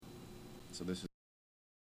So this is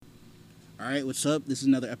All right, what's up? This is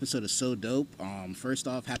another episode of So Dope. First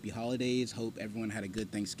off, happy holidays. Hope everyone had a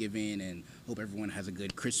good Thanksgiving and hope everyone has a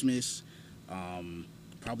good Christmas.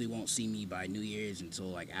 Probably won't see me by New Year's until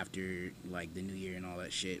like after like the New Year and all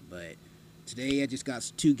that shit. But today I just got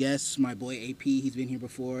two guests. My boy AP, he's been here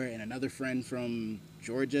before, and another friend from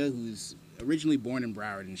Georgia who's originally born in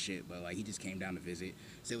Broward and shit, but like he just came down to visit.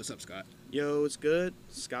 Say what's up, Scott. Yo, it's good,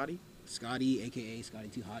 Scotty. Scotty, aka Scotty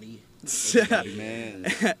Too Hottie. man.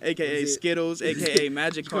 AKA Skittles, AKA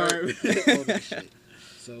Magic Card. All that shit.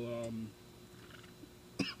 So,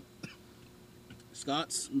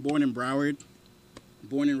 Scott's born in Broward,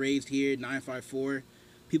 born and raised here, 954.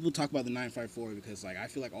 People talk about the 954 because, like, I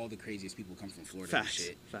feel like all the craziest people come from Florida Facts. and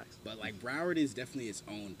shit. Facts. But, like, Broward is definitely its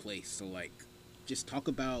own place. So, like, just talk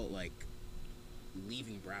about, like,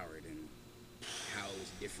 leaving Broward and how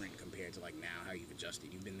it's different compared to, like, now, how you've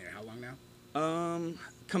adjusted. You've been there how long now?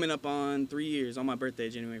 Coming up on 3 years on my birthday,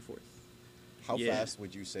 January 4th. How Yeah. fast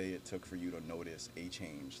would you say it took for you to notice a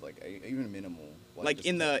change, like even minimal? Like just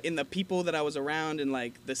in the people that I was around and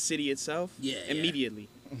like the city itself. Yeah. Immediately.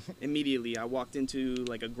 Immediately, I walked into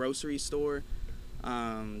like a grocery store,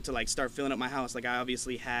 to like start filling up my house. Like I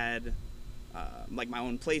obviously had, like my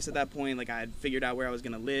own place at that point. Like I had figured out where I was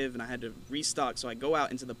gonna live, and I had to restock. So I go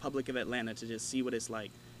out into the public of Atlanta to just see what it's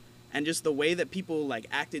like. And just the way that people like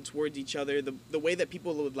acted towards each other, the way that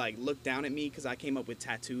people would like look down at me because I came up with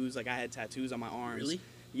tattoos. Like I had tattoos on my arms. Really?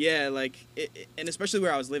 Yeah, like and especially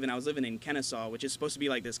where I was living in Kennesaw, which is supposed to be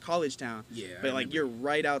like this college town. Yeah. I But like remember. you're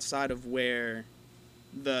right outside of where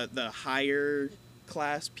the higher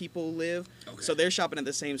class people live. Okay. So they're shopping at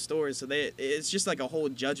the same stores. So it's just like a whole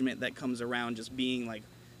judgment that comes around just being like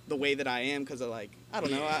the way that I am because of like I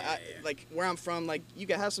don't know I like where I'm from, like you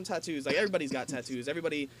can have some tattoos, like everybody's got tattoos,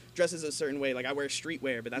 everybody dresses a certain way, like I wear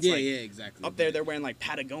streetwear, but that's yeah, like yeah, exactly. up there they're wearing like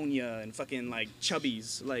Patagonia and fucking like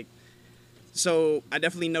Chubbies, like, so I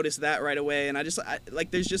definitely noticed that right away. And I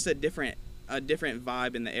like there's just a different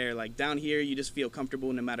vibe in the air. Like down here you just feel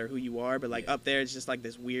comfortable no matter who you are, but like up there it's just like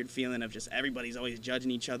this weird feeling of just everybody's always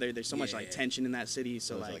judging each other. There's so much like tension in that city,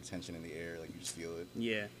 so there's like tension in the air, like you just feel it.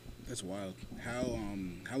 yeah. That's wild.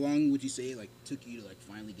 How long would you say like took you to like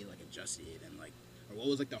finally get like adjusted and like, or what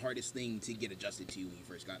was like the hardest thing to get adjusted to when you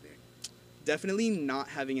first got there? Definitely not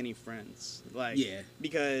having any friends. Like, Yeah.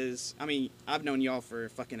 because, I mean, I've known y'all for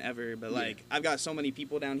fucking ever, but, like, Yeah. I've got so many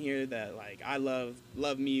people down here that, like, I love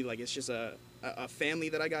me. Like, it's just a family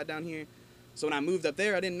that I got down here. So when I moved up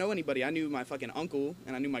there, I didn't know anybody. I knew my fucking uncle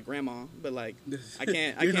and I knew my grandma, but, like, I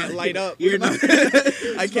can't light up. You're not.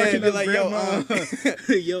 I can't be like, yo,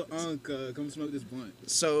 yo, come smoke this blunt.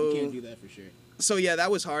 So, You can't do that for sure. So yeah, that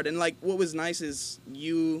was hard. And like, what was nice is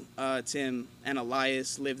you, Tim, and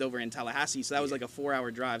Elias lived over in Tallahassee, so that was like a 4-hour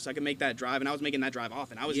drive. So I could make that drive, and I was making that drive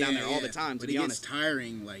often. I was down there all the time, to but be honest. It gets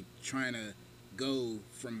tiring, like trying to go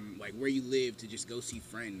from like where you live to just go see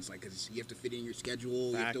friends, like because you have to fit in your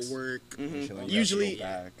schedule, Facts. you have to work. Chilling, you have to Usually, go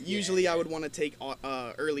back. usually I would want to take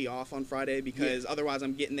early off on Friday because otherwise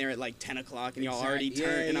I'm getting there at like 10 o'clock and y'all already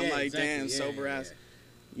turned, and I'm like, damn, sober ass.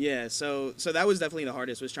 Yeah, so that was definitely the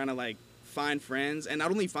hardest, was trying to like find friends, and not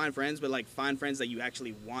only find friends, but like find friends that you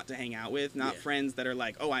actually want to hang out with, not friends that are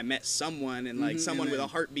like, oh, I met someone and like someone with a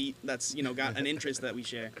heartbeat that's, you know, got an interest that we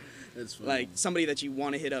share. That's fun. Like somebody that you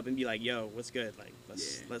want to hit up and be like, yo, what's good? Like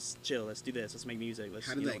let's chill, let's do this, let's make music.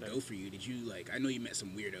 How did that go for you? Did you like? I know you met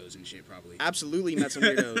some weirdos and shit, probably. Absolutely met some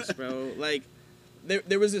weirdos, bro. Like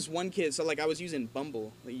there was this one kid. So like I was using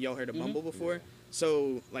Bumble. Like, y'all heard of Bumble before? Yeah.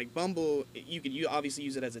 So like Bumble, you obviously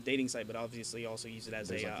use it as a dating site, but obviously also use it as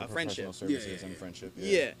There's, like, a the friendship. professional services Yeah. and friendship.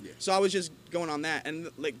 Yeah. So I was just going on that, and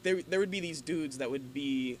like there would be these dudes that would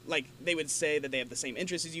be like, they would say that they have the same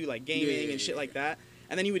interests as you, like gaming and shit like that,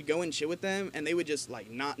 and then you would go and shit with them, and they would just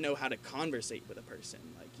like not know how to conversate with a person.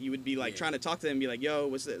 Like you would be like trying to talk to them, and be like, yo,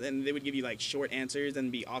 what's that? And they would give you like short answers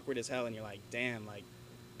and be awkward as hell, and you're like, damn, like,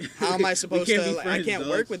 how am I supposed can't to? be Like, friends, I can't dog.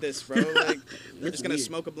 work with this, bro. Like, we're That's just gonna weird.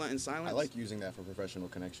 smoke a blunt in silence. I like using that for professional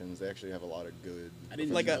connections. They actually have a lot of good. I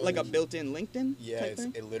didn't like know. a built-in LinkedIn. Yeah, type it's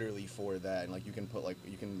thing? it literally for that, and like you can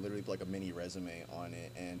literally put like a mini resume on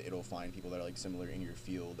it, and it'll find people that are like similar in your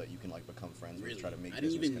field that you can like become friends with. Really? Try to make. I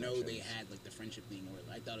didn't business even know they connections. had like the friendship thing,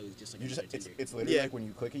 or I thought it was just like You just another Tinder. it's literally Yeah. like when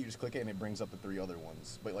you click it, you just click it, and it brings up the 3 other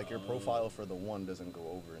ones. But like your profile for the one doesn't go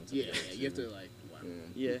over until yeah, the other you have two. to like. Wow.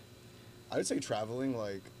 Yeah. Yeah. I would say traveling,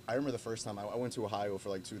 like, I remember the first time I went to Ohio for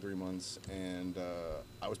like 2-3 months, and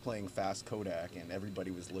I was playing Fast Kodak, and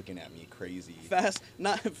everybody was looking at me crazy. Fast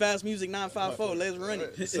music 954. Let's run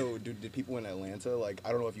it. So, did people in Atlanta, like,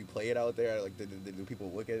 I don't know if you play it out there, like, do people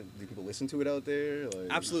do people listen to it out there? Like,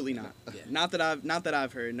 Absolutely not. Yeah. Not that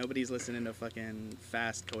I've heard. Nobody's listening to fucking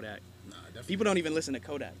Fast Kodak. Nah, definitely. People don't even listen to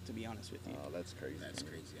Kodak, to be honest with you. Oh, that's crazy. That's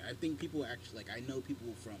crazy. I think people actually like. I know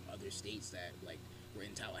people from other states that like were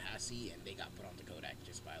in Tallahassee and they got put onto Kodak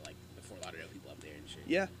just by like the Fort Lauderdale people up there and shit.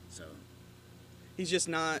 Yeah. So He's just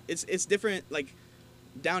not. It's different. Like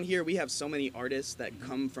down here, we have so many artists that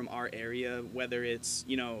come from our area. Whether it's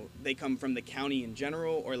they come from the county in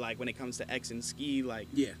general, or like when it comes to X and Ski, like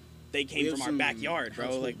yeah, they came from our backyard, bro.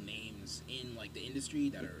 household Like names in like the industry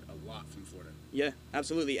that are a lot from Florida. yeah,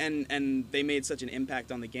 absolutely. And they made such an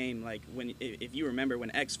impact on the game. Like if you remember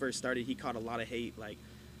when X first started, he caught a lot of hate. Like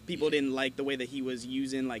people didn't like the way that he was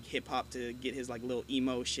using like hip hop to get his like little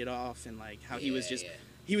emo shit off, and like how he was just. Yeah.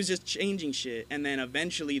 He was just changing shit, and then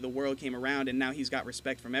eventually the world came around, and now he's got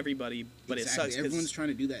respect from everybody. But Exactly. it sucks Everyone's because trying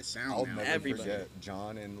to do that sound I'll now. never Everybody. forget.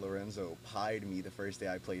 John and Lorenzo pied me the first day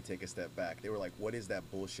I played Take a Step Back. They were like, "What is that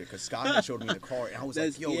bullshit?" Because Scott had showed me the car, and I was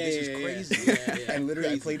like, "Yo, this is crazy." Yeah, And literally,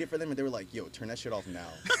 crazy. I played it for them, and they were like, "Yo, turn that shit off now."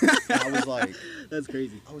 And I was like, That's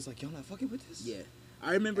crazy. "Yo, I'm not fucking with this." Yeah.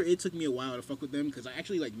 I remember it took me a while to fuck with them because I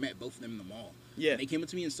actually like met both of them in the mall. Yeah. They came up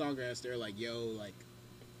to me in Sawgrass. They were like, "Yo, like,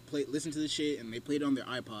 listen to this shit," and they played it on their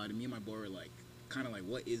iPod. And me and my boy were like, kind of like,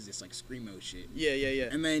 "What is this like screamo shit?" yeah.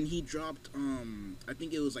 And then he dropped, I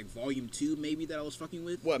think it was like Volume 2 maybe that I was fucking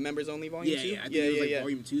with. What, members only volume Yeah, 2? yeah. I think it was like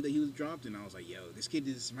Volume 2 that he was dropped, and I was like, "Yo, this kid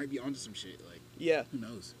might be onto some shit." Like, Yeah, who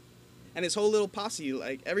knows? and his whole little posse,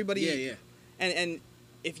 like everybody. Yeah. And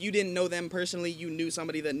if you didn't know them personally, you knew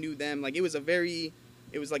somebody that knew them. Like it was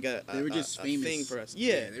like a They were just a famous thing for us.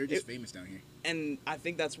 Yeah, they were just famous down here. and I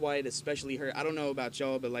think that's why it especially hurt. I don't know about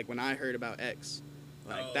y'all, but like when I heard about X,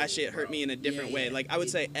 like Oh, that shit hurt bro. me in a different Yeah, way. yeah. Like I would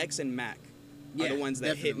say X and Mac are Yeah, the ones that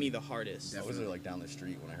hit definitely. me the hardest. I was like down the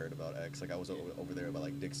street when I heard about X. Like I was over there by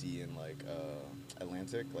like Dixie and like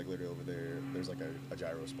Atlantic. Like literally over there, there's like a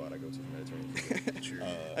gyro spot I go to for Mediterranean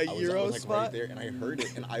food. A Euro I was, like, spot? right there, and I heard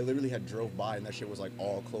it, and I literally had drove by, and that shit was like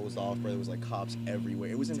all closed off, bro. There was like cops everywhere.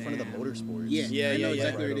 It was in front of the Motorsports. Yeah, Yeah, I know yeah,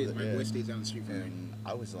 exactly right where it is. over My there. boy stays down the street from me. And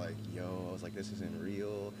I was like, this isn't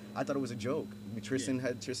real. I thought it was a joke. Tristan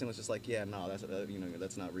was just like, yeah, no,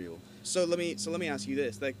 that's not real. So let me ask you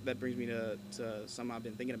this. That brings me to something I've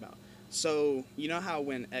been thinking about. So you know how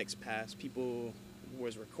when X passed, people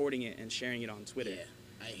was recording it and sharing it on Twitter. Yeah,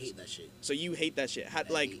 I hate that shit. So you hate that shit. How,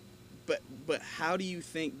 I like, hate- but how do you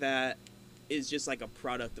think that is just like a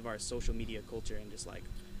product of our social media culture and just like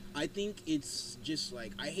I think it's just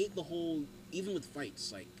like I hate the whole even with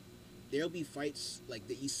fights like there'll be fights like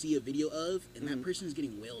that you see a video of and that person's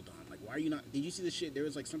getting wailed on. Like why are you not? Did you see this shit? There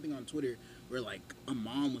was like something on Twitter where like a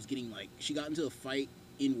mom was getting like she got into a fight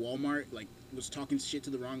in Walmart like was talking shit to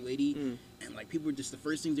the wrong lady and like people were just the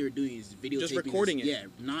first things they were doing is videotaping Just recording this. it. Yeah,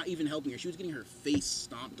 not even helping her. She was getting her face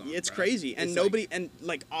stomped on. it's bro. crazy and It's nobody and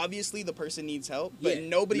like obviously the person needs help but Yeah,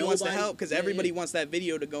 nobody wants to nobody- help because yeah, everybody yeah. wants that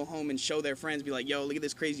video to go home and show their friends, be like, yo, look at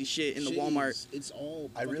this crazy shit in the Shit Walmart. it's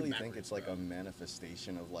all I fucking really think backwards, it's like bro. a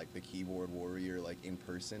manifestation of like the keyboard warrior, like in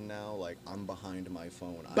person now. Like I'm behind my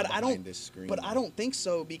phone. But I'm I behind don't this screen. but I don't think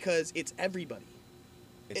so because it's everybody.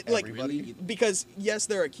 It's like, everybody. really? Because yes,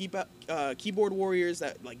 there are keyboard warriors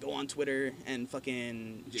that like go on Twitter and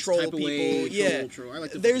fucking Just troll type people. away, Yeah, troll. I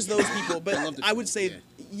like to there's fucking those people, but I love to I would troll, say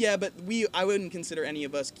yeah, but I wouldn't consider any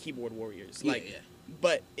of us keyboard warriors. Yeah, Like, yeah.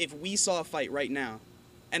 but if we saw a fight right now,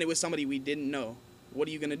 and it was somebody we didn't know, what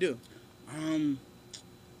are you gonna do?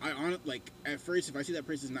 Like at first, if I see that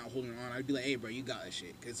person's not holding on, I'd be like, "Hey, bro, you got that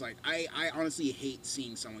shit." Because like I honestly hate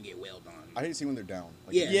seeing someone get wailed on. I hate seeing when they're down.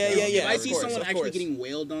 Like, Yeah, Yeah, yeah, yeah, If I of see course, someone of actually course. getting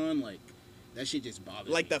wailed on, like that shit just bothers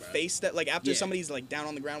Like me, the bro. face that like after Yeah. somebody's like down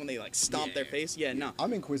on the ground when they like stomp Yeah. their face. Yeah, no.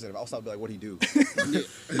 I'm inquisitive. I'll stop. Be like, what'd he do?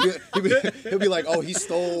 he'll be like, oh, he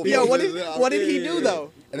stole. Yeah, what did he do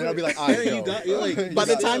though? And then I'll be like, Yeah, I you got- you're like- By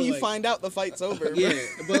the still, time you like- find out, the fight's over. bro. Yeah,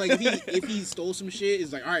 but like if he stole some shit,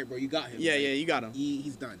 it's like, all right, bro, you got him. Yeah, Like, yeah, you got him.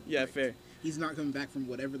 He's done. Yeah, Like, fair. He's not coming back from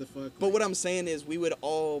whatever the fuck. But like- what I'm saying is we would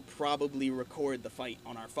all probably record the fight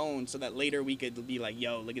on our phone so that later we could be like,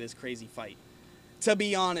 yo, look at this crazy fight. To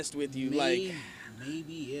be honest with you, like,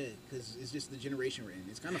 maybe yeah, because it's just the generation we're in.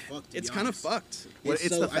 It's kind of fucked. to it's be kind of honest. fucked. Well, It's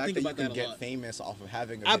it's so- the I fact think that you about can that a get lot. famous off of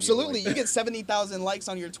having a video Absolutely. like You that. get 70,000 likes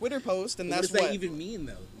on your Twitter post, and What that's does that what. even mean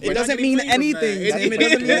though? It We're not doesn't getting mean paid from anything. that. It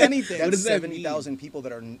doesn't mean anything. What That's does that mean? 70,000 people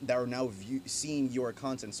that are now seeing your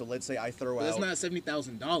content. So let's say I throw Well, out. that's not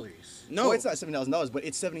 $70,000. No, Well, it's not $70,000, but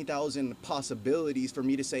it's 70,000 possibilities for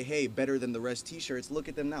me to say, "Hey, better than the rest T-shirts. Look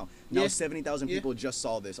at them now." Now Yeah. 70,000 Yeah. people just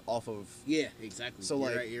saw this off of. Yeah, exactly. So You're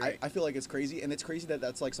like, right, you're right. I feel like it's crazy, and it's crazy that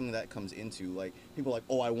that's like something that comes into like people are like,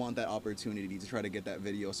 "Oh, I want that opportunity to try to get that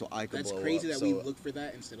video so I could That's blow crazy up." that we So- look for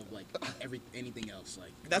that instead of like anything else.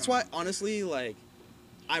 Like that's I why, don't know. honestly, like,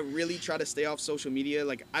 I really try to stay off social media.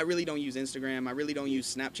 Like, I really don't use Instagram. I really don't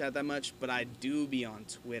use Snapchat that much, but I do be on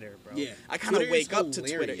Twitter, bro. Yeah. I kind of Twitter wake is up to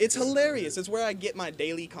Twitter. hilarious. It's hilarious. It's where I get my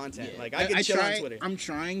daily content. Like, I can chill on Twitter. I'm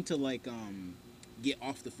trying to like get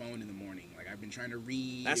off the phone in the morning. Like I've been trying to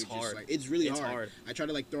read. That's or just, hard. Like, it's really It's hard. hard. I try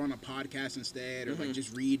to like throw on a podcast instead, or like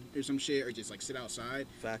just read or some shit, or just like sit outside.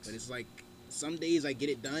 Facts. But it's like some days I get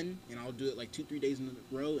it done, and I'll do it like 2-3 days in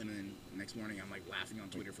a row, and then next morning I'm like laughing on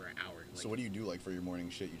Twitter for an hour. Like, So what do you do like for your morning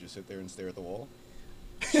shit? You just sit there and stare at the wall?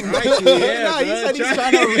 try to, yeah, Nah, bro, he said he's try-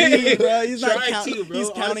 trying to read, bro. He's not Try count- to, bro, He's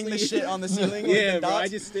counting the honestly. shit on the ceiling. Yeah, with the bro. I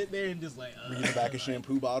dots. just sit there and just like Read the back of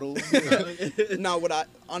shampoo bottles. No, what I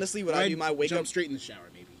do, my wake jump up. straight in the shower,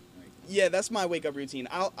 maybe. Like, Yeah, that's my wake up routine.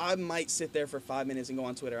 I might sit there for 5 minutes and go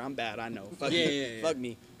on Twitter. I'm bad, I know. Fuck Yeah, me. yeah, yeah. Fuck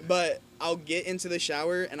me. But I'll get into the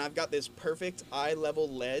shower and I've got this perfect eye level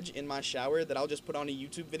ledge in my shower that I'll just put on a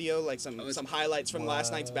YouTube video, like some highlights from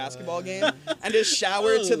last night's basketball game, and just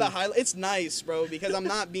shower to the highlight. It's nice, bro, because I'm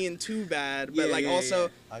not being too bad, but Yeah, like yeah, also,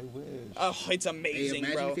 I wish. oh, it's hey, amazing,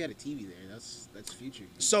 imagine bro. if you had a TV there. That's future.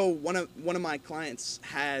 So one of my clients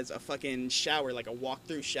has a fucking shower, like a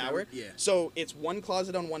walk-through shower. Yeah. So it's one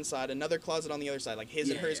closet on one side, another closet on the other side, like his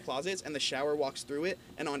and Yeah, hers yeah. closets, and the shower walks through it.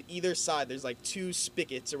 And on either side, there's like 2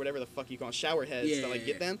 spigots or whatever the fuck you call them, shower heads Yeah, to like yeah,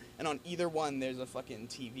 get yeah. them. And on either one, there's a fucking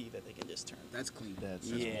TV that they can just turn. That's clean. That's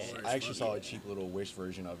Yeah. cool. I actually saw a cheap little Wish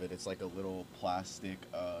version of it. It's like a little plastic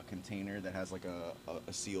container that has like a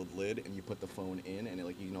sealed lid, and you put the phone in, and it,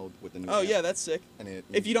 like with the new. Oh app, yeah, that's sick. And it.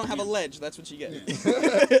 If you don't have a ledge, that's what you get. Yeah.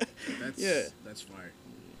 That's Yeah. That's fire.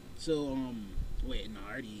 So wait, no,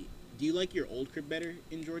 already. Do you like your old crib better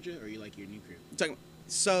in Georgia, or you like your new crib?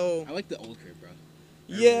 So I like the old crib, bro. I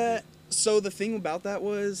yeah. really do. So the thing about that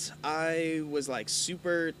was I was like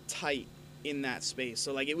super tight in that space.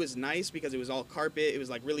 So like it was nice because it was all carpet. It was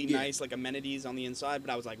like really Yeah. nice, like amenities on the inside,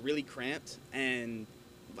 but I was like really cramped and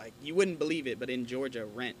like you wouldn't believe it, but in Georgia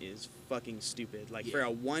rent is fucking stupid. Like for Yeah.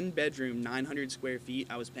 a 1-bedroom, 900 square feet,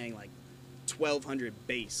 I was paying like 1,200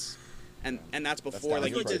 base. And that's before down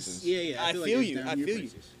like your I feel like it's- prices. yeah, I feel feel like it's you, down I your feel you.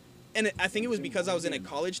 prices. And I think it was because I was in a Yeah.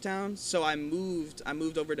 college town, so I moved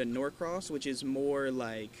over to Norcross, which is more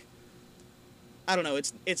like I don't know,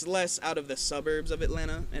 it's less out of the suburbs of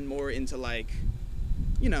Atlanta and more into like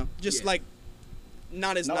just Yeah. like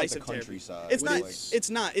not as Not nice like the of territory. countryside. It's but not like, it's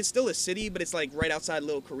not. It's still a city, but it's like right outside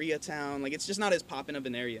little Koreatown. Like it's just not as poppin' of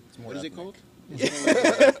an area. it's more What is it ethnic.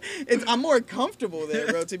 called? I'm more comfortable there,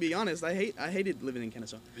 bro, to be honest. I hated living in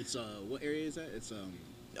Kennesaw. It's what area is that? It's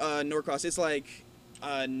Norcross. It's like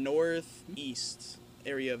northeast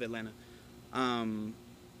area of Atlanta.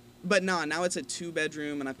 But now it's a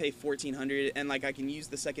 2-bedroom and I pay $1,400 and like I can use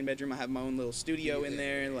the second bedroom. I have my own little studio in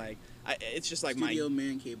there. Like it's just like studio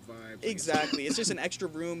man cave vibe. exactly. It's just an extra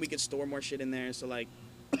room. We could store more shit in there. So like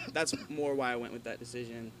that's more why I went with that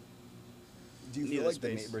decision. Do you Need feel the like the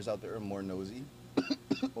space. neighbors out there are more nosy?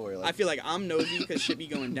 Or like I feel like I'm nosy because shit be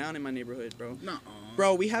going down in my neighborhood, bro. Nuh-uh.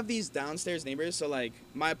 Bro, we have these downstairs neighbors. So like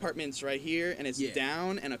my apartment's right here and it's Yeah.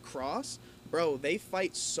 down and across. Bro, they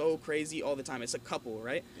fight so crazy all the time. It's a couple,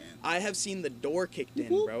 right? Damn. I have seen the door kicked in,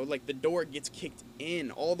 Whoop. bro. Like the door gets kicked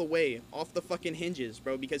in all the way off the fucking hinges,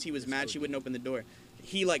 bro, because he was That's mad so she wouldn't open the door.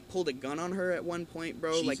 He like pulled a gun on her at one point,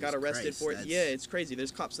 bro. Like Jesus got arrested Christ, for it. that's- Yeah, it's crazy.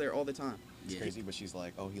 There's cops there all the time. it's Yeah. crazy, but she's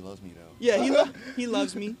like, oh, he loves me though. Yeah, he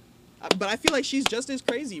loves me. But I feel like she's just as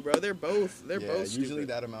crazy, bro. They're both Yeah, both usually stupid.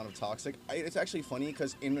 that amount of toxic. It's actually funny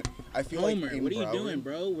because I feel like Homer, in what are you Broward- doing,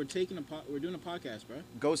 bro? We're doing a podcast, bro.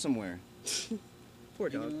 Go somewhere. Poor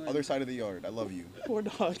dog. Like- Other side of the yard. I love you. Poor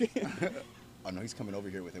dog. Oh no, he's coming over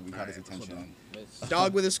here with it. We've got his Alright, hold attention. on. Let's-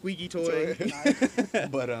 Dog with a squeaky toy.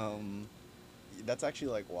 But that's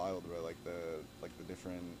actually like wild, bro. Like the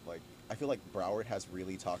different like I feel like Broward has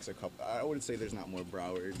really toxic couple. I wouldn't say there's not more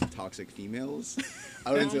Broward toxic females.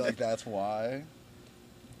 I wouldn't say like that's why.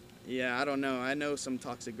 Yeah, I don't know. I know some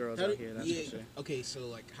toxic girls How out do- here. That's yeah, for sure. Okay, so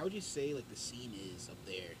like, how would you say like the scene is up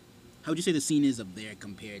there? How would you say the scene is up there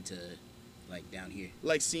compared to like down here?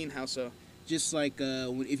 Like seeing how so. Just like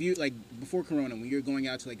if you like before Corona, when you're going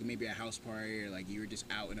out to like maybe a house party or like you were just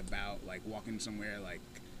out and about, like walking somewhere, like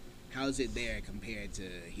how's it there compared to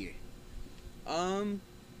here?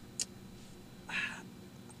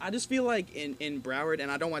 I just feel like in Broward, and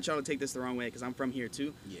I don't want y'all to take this the wrong way because I'm from here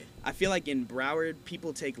too. Yeah, I feel like in Broward,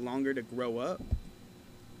 people take longer to grow up.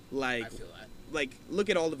 Like, I feel that. like look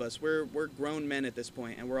at all of us. We're grown men at this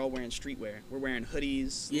point, and we're all wearing streetwear. We're wearing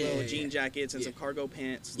hoodies, Yeah, little yeah, jean yeah. jackets, and Yeah. some cargo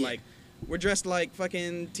pants. Yeah. Like, we're dressed like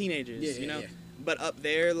fucking teenagers, Yeah, you yeah, know. yeah. But up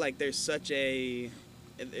there, like, there's such a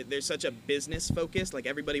there's such a business focus. Like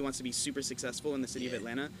everybody wants to be super successful in the city of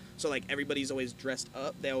Atlanta. So like everybody's always dressed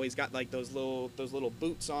up. They always got like those little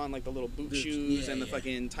boots on, like the little boot shoes and the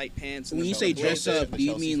fucking tight pants. And When you say dress up, do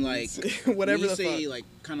you mean like whatever you the say fuck? like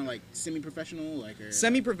kind of like semi-professional, like or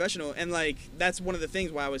Semi-professional, and like that's one of the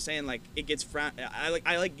things why I was saying like it gets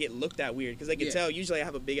I get looked at weird because they can tell usually I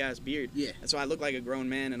have a big ass beard, and so I look like a grown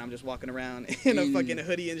man and I'm just walking around in a fucking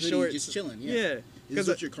hoodie and shorts, just chilling. Because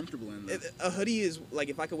what you're comfortable in. Though. A hoodie is like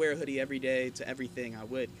if I could wear a hoodie every day to everything I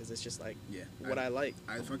would because it's just like what I like.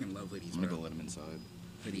 I fucking love hoodies. I'm gonna go let him inside.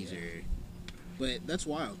 Hoodies are, but that's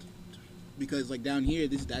wild because like down here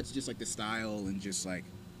that's just like the style and just like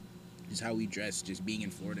just how we dress, just being in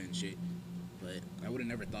Florida and shit. But I would have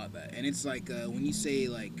never thought that. And it's like when you say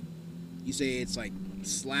it's like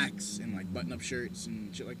slacks and like button-up shirts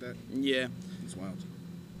and shit like that. Yeah, it's wild.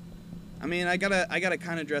 I mean, I gotta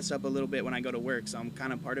kind of dress up a little bit when I go to work, so I'm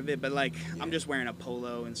kind of part of it. But like, I'm just wearing a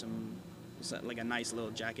polo and like a nice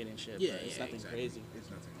little jacket and shit. Yeah, it's nothing crazy.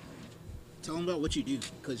 It's nothing. Tell them about what you do,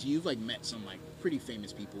 because you've like met some like pretty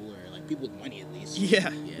famous people or like people with money at least.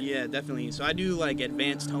 Yeah, definitely. So I do like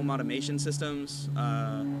advanced home automation systems.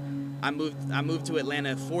 I moved to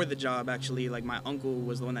Atlanta for the job actually. Like my uncle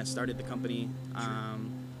was the one that started the company.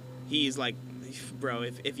 He's like, bro,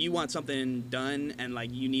 if you want something done and like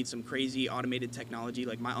you need some crazy automated technology,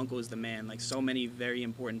 like my uncle is the man. Like so many very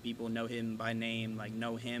important people know him by name, like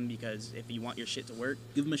know him because if you want your shit to work,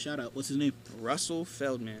 give him a shout out. What's his name? Russell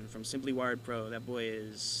Feldman from Simply Wired Pro. That boy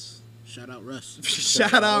is shout out Russ.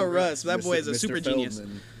 Shout out Russ. That boy is a Mr. super Feldman.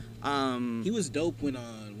 genius. He was dope when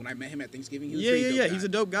I met him at Thanksgiving. He was Yeah. Guy. He's a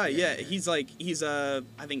dope guy. Yeah. He's I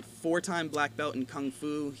think 4-time black belt in kung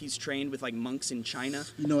fu. He's trained with like monks in China.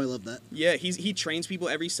 You know I love that. Yeah, he trains people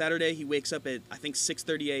every Saturday. He wakes up at I think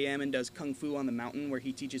 6:30 a.m. and does kung fu on the mountain where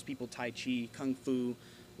he teaches people tai chi, kung fu.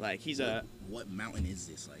 Like what mountain is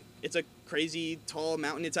this like? It's a crazy tall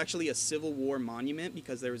mountain. It's actually a Civil War monument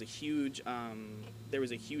because there was a huge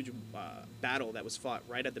battle that was fought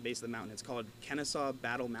right at the base of the mountain. It's called Kennesaw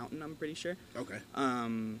Battle Mountain, I'm pretty sure. Okay.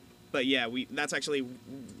 But yeah, that's actually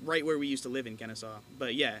right where we used to live in Kennesaw.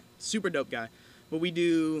 But yeah, super dope guy. But we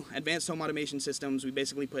do advanced home automation systems. We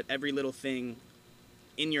basically put every little thing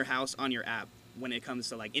in your house on your app when it comes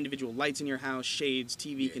to like individual lights in your house, shades,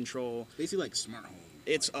 TV control. Basically like smart home.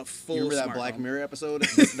 It's a full. You remember that smart Black home. Mirror episode?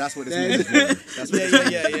 That's what it's meant to be. That's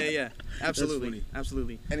what Yeah.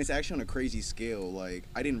 Absolutely. And it's actually on a crazy scale. Like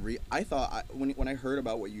I thought when I heard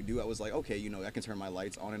about what you do, I was like, okay, I can turn my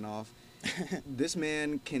lights on and off. This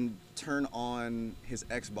man can turn on his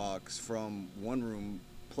Xbox from one room,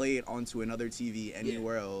 play it onto another TV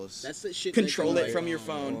anywhere else. That's the shit. Control it from your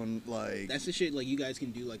phone. That's the shit like you guys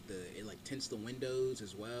can do. Like it like tints the windows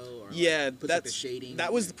as well. Or puts, that's the shading.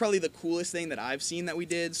 That was probably the coolest thing that I've seen that we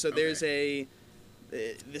did. So there's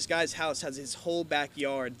this guy's house has his whole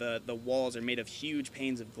backyard. The walls are made of huge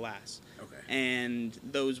panes of glass. Okay. And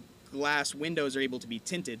those glass windows are able to be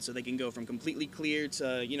tinted, so they can go from completely clear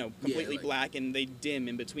to completely black, and they dim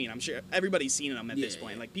in between. I'm sure everybody's seen them at this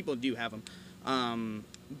point. Like people do have them.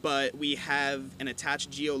 But we have an attached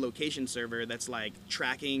geolocation server that's like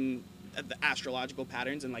tracking the astrological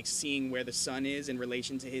patterns and like seeing where the sun is in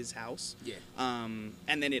relation to his house. Yeah.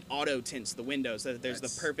 And then it auto tints the windows so that there's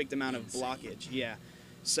the perfect amount of blockage. Yeah.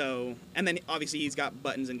 So, and then obviously he's got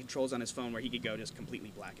buttons and controls on his phone where he could go just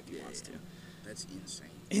completely black if he wants to. That's insane.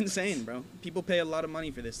 Insane, bro. People pay a lot of money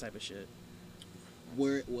for this type of shit.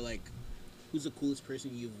 Like, who's the coolest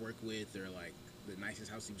person you've worked with, or like the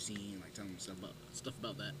nicest house you've seen? Like, tell them stuff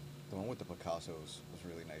about that. The one with the Picassos was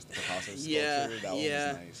really nice. The Picasso sculpture, Yeah. that one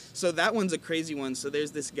was nice. So that one's a crazy one. So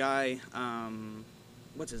there's this guy,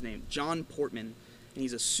 what's his name? John Portman. And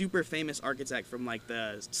he's a super famous architect from like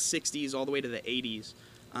the 60s all the way to the 80s.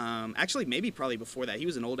 Actually, probably before that. He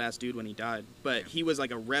was an old ass dude when he died, but he was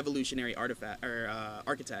like a revolutionary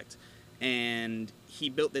architect. And he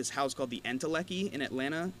built this house called the Entelechy in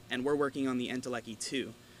Atlanta, and we're working on the Entelechy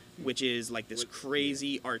 2, which is like this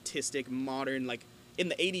crazy artistic modern, like in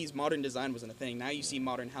the 80s, modern design wasn't a thing. Now you see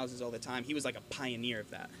modern houses all the time. He was like a pioneer of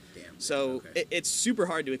that. Damn. So it's super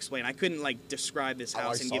hard to explain. I couldn't like describe this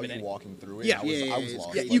house and give it any. Walking through it. Yeah. I was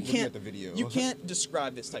lost. Yeah, like, you looking can't. at the video. You can't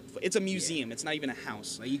describe this type of. It's a museum. It's not even a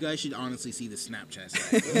house. Like, you guys should honestly see the Snapchat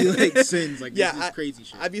site. He like sends like this is crazy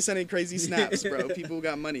shit. I'd be sending crazy snaps, bro. People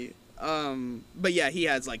got money. But yeah, he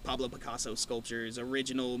has like Pablo Picasso sculptures,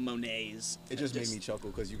 original Monets. It just made me chuckle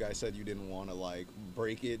because you guys said you didn't want to like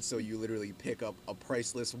break it, so you literally pick up a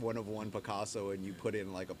priceless one-of-one Picasso and you put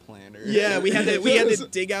in like a planter. Yeah, we had to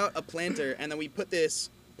dig out a planter, and then we put this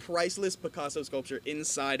priceless Picasso sculpture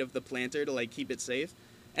inside of the planter to like keep it safe.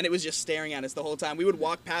 and it was just staring at us the whole time. We would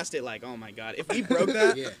walk past it like, oh my god, if we broke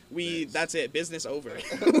that, that's it, business over.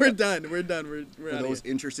 We're done. We're For out those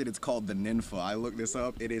here. interested, it's called the Ninfa. I looked this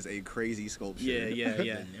up. It is a crazy sculpture. Yeah. The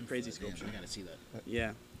nymph, Crazy damn, sculpture. I gotta see that.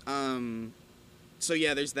 Yeah. So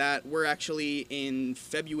yeah, there's that. We're actually in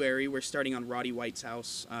February. We're starting on Roddy White's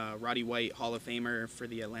house. Roddy White, Hall of Famer for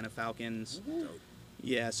the Atlanta Falcons. Dope.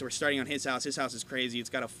 Yeah, so we're starting on his house. His house is crazy. It's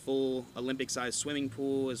got a full Olympic-sized swimming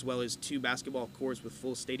pool as well as 2 basketball courts with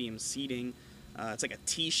full stadium seating. It's like a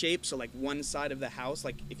T shape, so like one side of the house,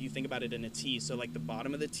 like if you think about it in a T, so like the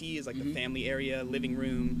bottom of the T is like the family area, living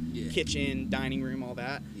room, kitchen, dining room, all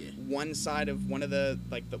that. Yeah. One side of the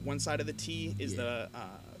one side of the T is the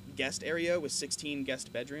guest area with 16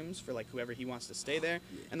 guest bedrooms for like whoever he wants to stay there.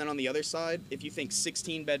 And then on the other side, if you think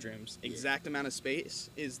 16 bedrooms, exact amount of space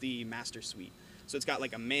is the master suite. So it's got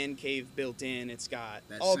like a man cave built in. It's got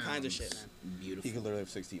all kinds of shit, man. Beautiful. He could literally have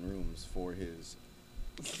 16 rooms for his.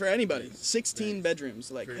 For anybody, 16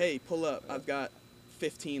 bedrooms. Like, hey, pull up. I've got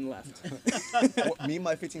 15 left. Me and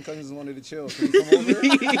my 15 cousins wanted to chill. Can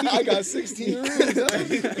you come over? I got 16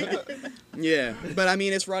 rooms. Yeah, but I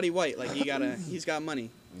mean, it's Roddy White. Like, he's got money.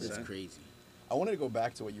 That's So. crazy. I wanted to go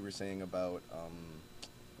back to what you were saying about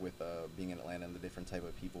with being in Atlanta and the different type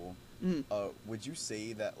of people. Would you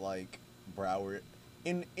say that like Broward,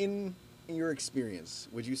 in your experience,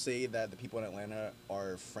 would you say that the people in Atlanta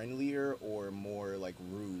are friendlier or more like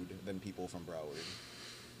rude than people from Broward?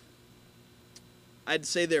 I'd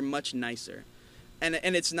say they're much nicer. And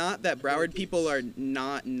it's not that Broward people are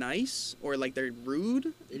not nice or like they're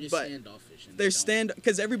rude, They're just but standoffish. And they're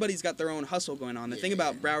because everybody's got their own hustle going on. The thing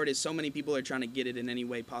about Yeah. Broward is so many people are trying to get it in any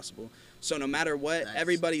way possible. So no matter what, That's-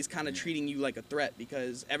 everybody's kind of treating you like a threat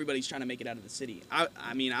because everybody's trying to make it out of the city.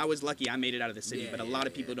 I mean, I was lucky I made it out of the city, Yeah, but a yeah, lot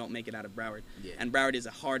of yeah. people don't make it out of Broward. Yeah. And Broward is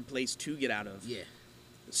a hard place to get out of. Yeah.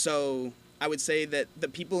 So I would say that the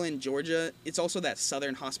people in Georgia, it's also that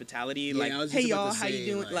southern hospitality. Yeah, like, I was hey just about y'all, to how you say,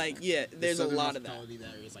 doing? Like, yeah, the there's a Southern lot of that. hospitality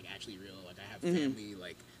there is like actually real. Like I have Mhm. family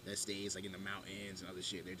like that stays like in the mountains and other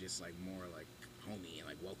shit. They're just like more like homey and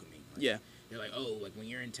like welcoming. Like, Yeah. They're like, oh, like when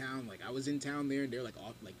you're in town, like I was in town there, and they're like,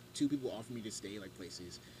 like 2 people offered me to stay like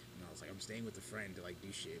places, and I was like, I'm staying with a friend to like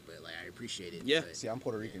do shit, but like I appreciate it. Yeah. but- See, I'm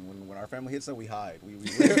Puerto Rican. When our family hits us, we hide. We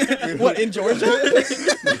What, in Georgia?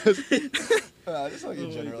 just like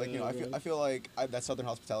in general, like I feel like that Southern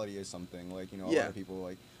hospitality is something. Like a Yeah. lot of people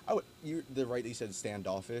like the right that you said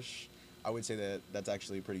standoffish. I would say that that's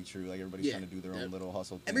actually pretty true. Like everybody's Yeah. trying to do their own little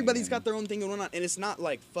hustle thing. Everybody's got and- their own thing going on, and it's not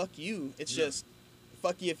like fuck you. It's just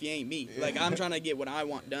fuck you if you ain't me. Like I'm trying to get what I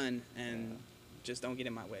want done, and just don't get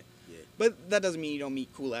in my way. Yeah. But that doesn't mean you don't meet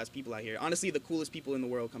cool ass people out here. Honestly, the coolest people in the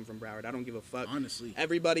world come from Broward. I don't give a fuck. Honestly.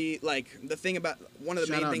 Everybody, like the thing about one of the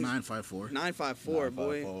Shout main out things. 954. 954,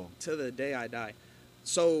 boy, 954. to the day I die.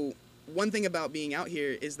 So one thing about being out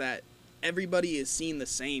here is that everybody is seen the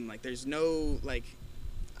same. Like there's no like,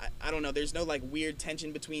 I don't know. There's no like weird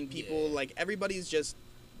tension between people. Yeah. Like everybody's just.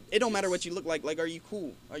 It don't matter what you look like. Like, are you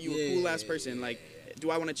cool? Are you a cool ass person? Yeah, Like, do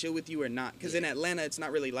I want to chill with you or not? Because in Atlanta, it's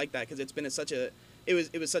not really like that. Because it's been such a. It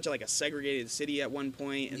was such a like a segregated city at one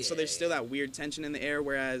point, and so there's still that weird tension in the air.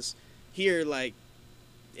 Whereas here, like,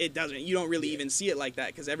 it doesn't. You don't really even see it like that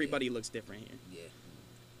because everybody looks different here. Yeah.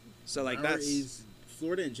 So like Broward that's. is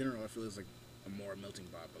Florida in general. I feel is like a more melting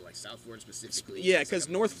pot, but like South Florida specifically. Yeah, it's like because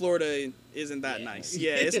a North melting Florida isn't that Yeah. nice.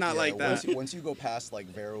 Yeah, it's not like that. Once you go past like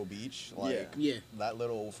Vero Beach, like Yeah. that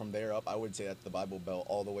little from there up, I would say that's the Bible Belt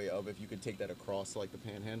all the way up. If you could take that across like the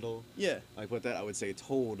Panhandle, Yeah. like with that, I would say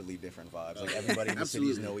totally different vibes. Like everybody in the cities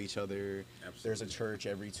Absolutely. know each other. There's a Absolutely. church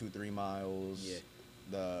every 2-3 miles. Yeah.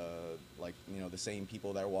 The the same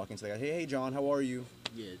people that are walking to the guy, hey John, how are you?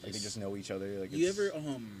 Yeah. Like they just know each other. Like You it's- ever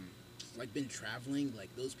like been traveling,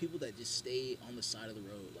 like those people that just stay on the side of the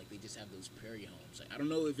road, like they just have those prairie homes. Like I don't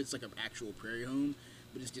know if it's like an actual prairie home,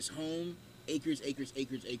 but it's just home, acres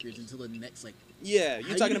until the next like Yeah, How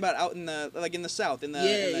you're talking you- about out in the like in the south in the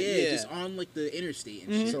just on like the interstate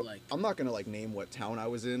and shit. So Like I'm not gonna like name what town I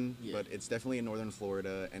was in, Yeah. but it's definitely in northern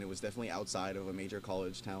Florida, and it was definitely outside of a major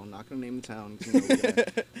college town. Not gonna name the town. 'Cause,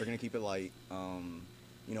 we're gonna keep it light.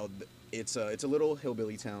 It's a little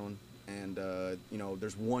hillbilly town, and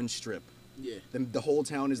there's one strip. yeah, The whole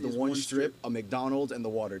town is the There's one one strip, strip? a McDonald's, and the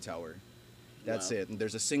water tower. That's Wow. it. And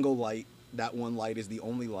there's a single light. That one light is the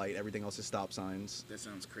only light. Everything else is stop signs. that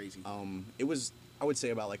sounds crazy. It was, I would say,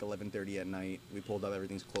 about like 11:30 at night. We pulled up,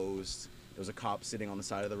 everything's closed. There was a cop sitting on the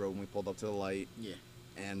side of the road when we pulled up to the light. Yeah,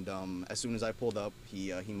 And as soon as I pulled up,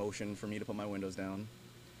 he motioned for me to put my windows down.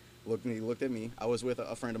 He looked at me. I was with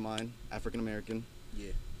a friend of mine, African American,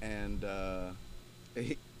 yeah. and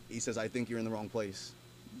he says, "I think you're in the wrong place."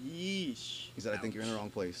 Yeesh. He said, "I think you're in the Ouch. wrong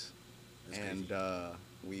place." That's And crazy.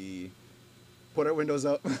 We put our windows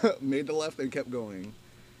up, made the left, and kept going.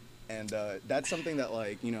 And that's something that,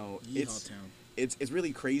 like, you know, Yeehaw town. it's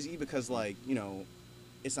really crazy because, like, you know,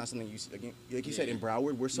 it's not something you see, like you said, Yeah. in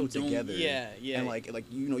Broward, we're so You don't- together. Yeah. And like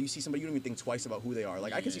you know, you see somebody, you don't even think twice about who they are.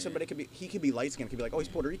 Like I can see Yeah. somebody he could be light skinned, could be like, oh, he's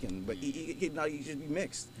Puerto Rican, but he should be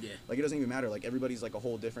mixed. Yeah. Like it doesn't even matter. Like everybody's like a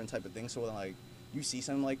whole different type of thing. So like you see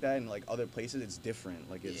something like that in like other places, it's different.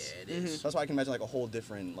 Like it's Yeah, it is. that's why I can imagine like a whole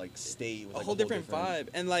different like state with A like, whole different vibe.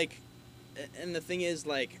 And like, and the thing is,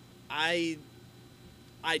 like,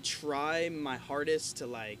 I try my hardest to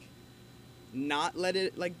like not let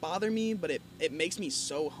it like bother me, but it makes me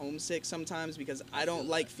so homesick sometimes because I don't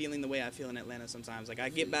like feeling the way I feel in Atlanta sometimes. Like I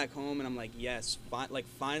get back home and I'm like, yes, like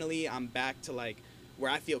finally I'm back to like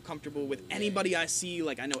where I feel comfortable with anybody I see.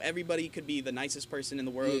 Like I know everybody could be the nicest person in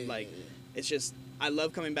the world. Yeah, like yeah, yeah. it's just I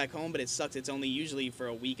love coming back home, but it sucks. It's only usually for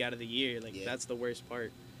a week out of the year. Like Yeah. that's the worst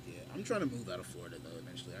part. Yeah, I'm trying to move out of Florida though.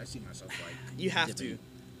 Eventually, I see myself like You have dipping. to.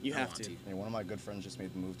 You I have want to. And one of my good friends just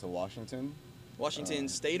made the move to Washington. Washington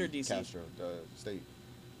State or DC? Castro State,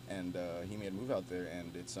 and he made a move out there, and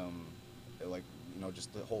it's like, you know,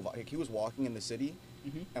 just the whole like, he was walking in the city,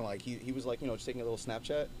 Mhm. and like he was like, you know, just taking a little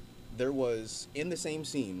Snapchat. There was in the same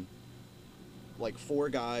scene like 4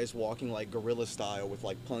 guys walking like gorilla style with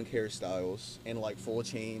like punk hairstyles and like full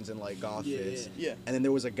chains and like goth Yeah, fits, yeah. and then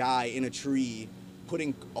there was a guy in a tree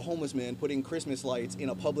putting a homeless man putting Christmas lights in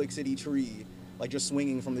a public city tree. Like just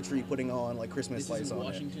swinging from the tree, putting on like Christmas This is lights in on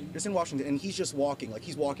Washington? it. Just in Washington, and he's just walking, like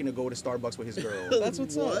he's walking to go to Starbucks with his girl. That's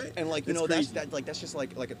what's up. What? And like you That's know crazy. that's just like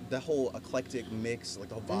the whole eclectic mix, like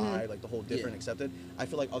the whole vibe, like the whole different Yeah. accepted. I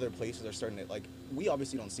feel like other places are starting to like we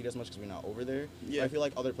obviously don't see it as much because we're not over there. Yeah. But I feel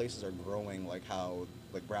like other places are growing like how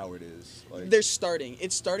like Broward is. Like They're starting.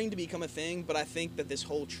 It's starting to become a thing, but I think that this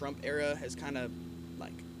whole Trump era has kind of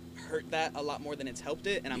like hurt that a lot more than it's helped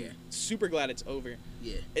it, and I'm Yeah. super glad it's over.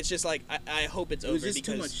 Yeah. It's just like I hope it's It over was just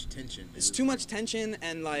because too much tension. it's too much tension,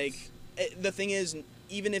 and like the thing is,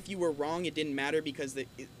 even if you were wrong, it didn't matter because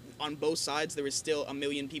on both sides there was still a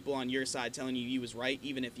million people on your side telling you was right,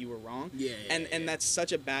 even if you were wrong. Yeah, and yeah. that's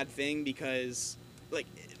such a bad thing because like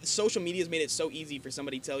social media's made it so easy for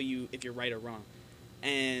somebody to tell you if you're right or wrong,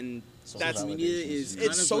 and social that's media validation is huge. kind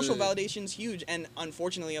it's of social a- validation's huge, and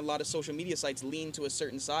unfortunately a lot of social media sites lean to a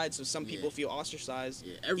certain side, so some people Yeah. feel ostracized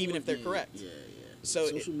Yeah, even everyone- if they're yeah, correct. Yeah, yeah. So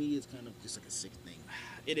social media is kind of just like a sick thing.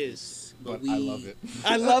 It is. but I love it.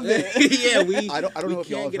 I love it. Yeah, we. I don't we know if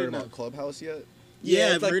y'all can't have get heard enough. about Clubhouse yet. Yeah,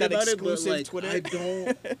 I've it's like heard that about it, but exclusive like Twitter. I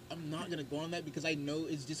don't. I'm not gonna go on that because I know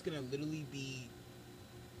it's just gonna literally be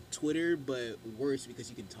Twitter, but worse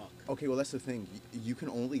because you can talk. Okay, well that's the thing. You can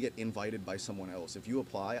only get invited by someone else. If you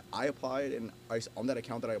apply, I applied, and on that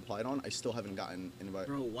account that I applied on, I still haven't gotten invited.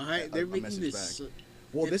 Bro, why they're making message this? back. So,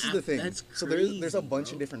 Well, an this is app- the thing. that's So there's a crazy, bunch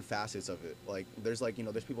bro. of different facets of it. Like there's like, you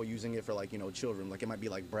know, there's people using it for like, you know, children. Like it might be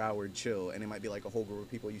like Broward chill, and it might be like a whole group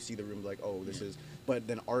of people. You see the room like, oh, this is. But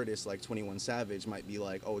then artists like 21 Savage might be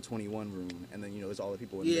like, oh, 21 room, and then you know there's all the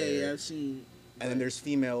people in yeah, there. yeah, I've seen. And then there's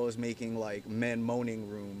females making like men moaning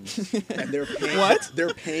rooms, and they're paying, What?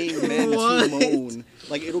 They're paying men What? to moan.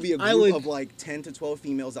 Like it'll be a I group would- of like 10 to 12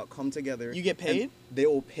 females that come together. You get and paid? They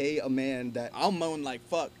will pay a man that I'll moan like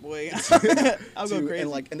fuck, boy. I'll go to-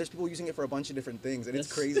 crazy. and there's people using it for a bunch of different things, and it's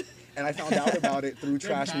That's- crazy. And I found out about it through They're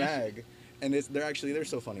Trash passionate. Mag, and they're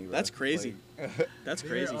so funny. Bro. That's crazy. Like, That's They're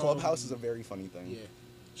crazy. all- Clubhouse is a very funny thing. Yeah,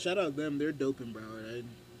 shout out them. They're dope in Broward.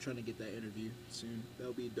 I'm trying to get that interview soon.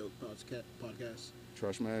 That'll be a dope podcast.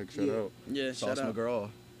 Trash Mag, shout Yeah. out. Yeah, Sauce shout out. McGraw.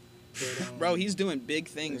 But, Bro, he's doing big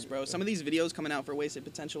things, bro. Some of these videos coming out for Wasted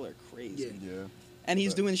Potential are crazy. Yeah. Yeah. And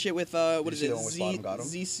he's doing shit with what Did is you see it? the one with Spot and Got 'em?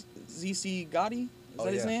 ZC Gotti? Is Oh,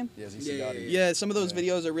 that his yeah. name? Yeah, ZC Yeah, Gotti. Yeah, some of those Yeah.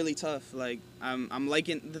 videos are really tough. Like I'm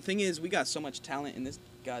liking. The thing is, we got so much talent in this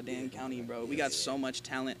goddamn county, bro. We got so much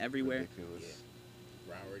talent everywhere. Ridiculous.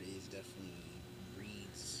 Broward is definitely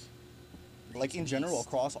breeds. Like in general,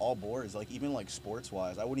 across all boards, like even like sports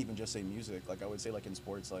wise, I wouldn't even just say music. Like I would say like in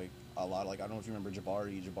sports, like a lot. Like I don't know if you remember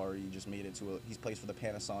Jabari. Jabari just made it to he's plays for the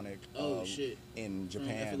Panasonic. Oh shit! In From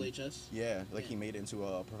Japan. FLHS. Yeah, like Yeah. he made it into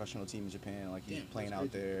a professional team in Japan. Like he's Damn, playing that's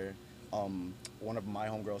out crazy. there. One of my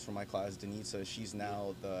homegirls from my class, Denitsa, she's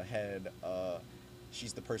now the head.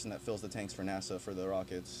 She's the person that fills the tanks for NASA for the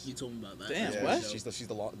rockets. You told me about that. Damn, yeah, what? She's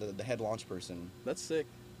the head launch person. That's sick.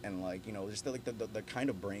 And like, you know, just the kind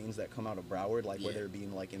of brains that come out of Broward, like Yeah. whether it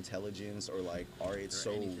being like intelligence or like art, it's Or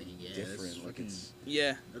so anything, yeah, that's different. Like fucking- it's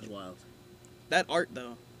Yeah, That's wild. that art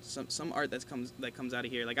though. Some art that comes out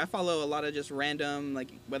of here. Like I follow a lot of just random, like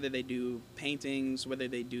whether they do paintings, whether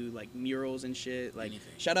they do like murals and shit. Like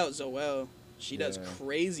Anything. shout out Zoel. She does Yeah.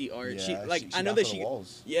 crazy art. She Yeah, like she I know got that for the she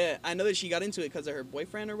walls. yeah, I know that she got into it because of her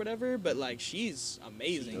boyfriend or whatever, but like she's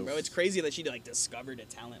amazing, She bro. dope. It's crazy that she like discovered a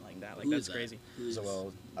talent like that. Like Who that's is that? crazy. Who is-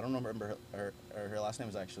 So I don't remember her last name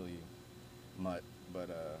is actually Mutt, but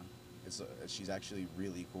she's actually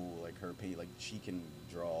really cool. Like her page, like she can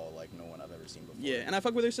draw like no one I've ever seen before. Yeah, and I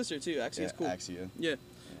fuck with her sister too. Actually, it's cool. Axia. Yeah.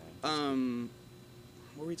 Yeah.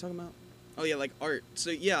 What were we talking about? Oh yeah, like art. So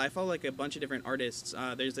yeah, I follow like a bunch of different artists.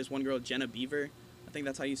 There's this one girl, Jenna Beaver. I think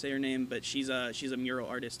that's how you say her name, but she's a mural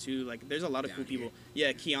artist too. Like there's a lot of Down cool people.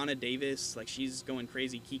 Yeah, Kiana Davis, like she's going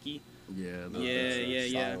crazy. Kiki. Yeah. Yeah.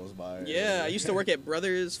 Styles by Yeah, I used to work at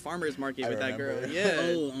Brothers Farmers Market I with that girl. remember. Yeah.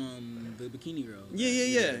 Oh, the bikini girl.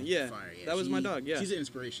 Yeah. Fire, That was my dog, yeah. She's an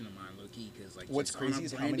inspiration of mine, low key, because like What's just on her crazy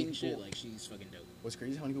is how many branding shit, people- like she's fucking dope. What's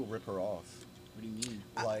crazy is how many people rip her off. What do you mean?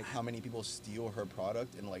 Like how many people steal her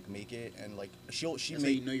product and like make it and like she That's how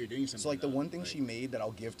made you know you're doing something. so like the though. one thing Like, she made that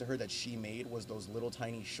I'll give to her that she made was those little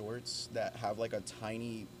tiny shorts that have like a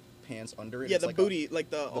tiny pants under it. Yeah, It's the like booty, like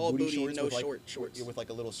the the all booty, shorts no with, like, shorts. with like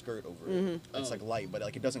a little skirt over it. Mhm. It's Oh. like light, but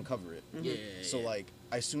like it doesn't cover it. Yeah. So like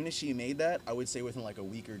as soon as she made that, I would say within like a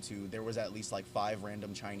week or two, there was at least like 5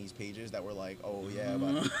 random Chinese pages that were like, oh yeah,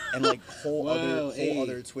 but and like whole Wow,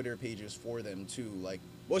 other Twitter pages for them too. Like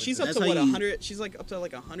Well, she's up That's to how what you- 100. She's like up to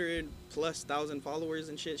like 100,000+ followers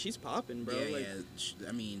and shit. She's popping, bro. Yeah, like, yeah.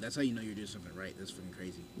 I mean, that's how you know you're doing something right. That's fucking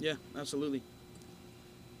crazy. yeah, absolutely.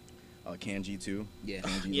 Kanji too. Yeah.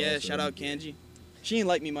 Kanji's Yeah, also- shout out Kanji. She didn't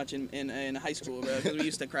like me much in high school, bro, because we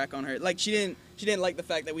used to crack on her. Like she didn't like the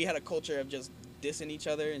fact that we had a culture of just dissing each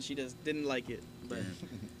other, and she just didn't like it. But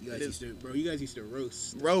You guys It used to, bro. You guys used to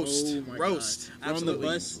roast. Roast. Oh my Roast. God. From Absolutely.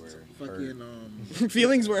 the bus. Were Fucking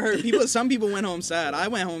feelings were hurt. Some people went home sad. I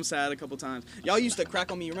went home sad a couple times. Y'all used to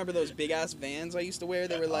crack on me. You remember those big ass Vans I used to wear?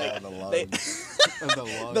 They were like the lugs. they- the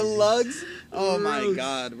lugs. the lugs. Oh my Gross.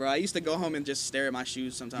 god, bro! I used to go home and just stare at my shoes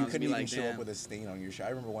You sometimes and couldn't be even like, show damn. up with a stain on your shirt. I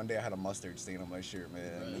remember one day I had a mustard stain on my shirt, man.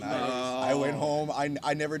 And Oh. I went home.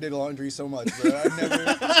 I never did laundry so much, bro.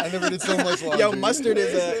 I never did so much laundry. Yo, mustard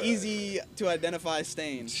is a easy to identify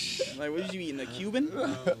stain. Like, what did you eat? A Cuban?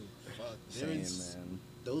 oh, fuck. Saying, There's, man.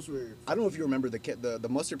 those were. I don't know if you remember the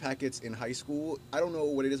mustard packets in high school. I don't know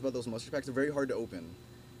what it is about those mustard packets. They're very hard to open.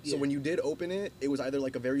 So Yeah. when you did open it, it was either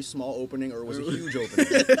like a very small opening or it was a huge opening.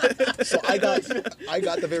 So I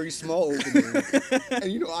got the very small opening,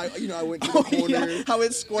 and I went to the corner. Yeah, how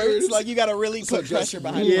it squirts, like you gotta really So put just- pressure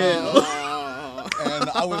behind Yeah. it. And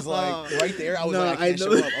I was like, right there, I was No, like, I I can't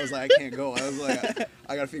know. show up. I was like, I can't go. I was like,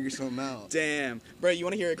 I gotta figure something out. Damn. Bro, you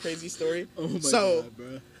wanna hear a crazy story? Oh my So, god,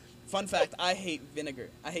 bro. fun fact, I hate vinegar.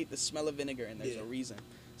 I hate the smell of vinegar, and there's Yeah. a reason.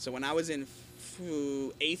 So when I was in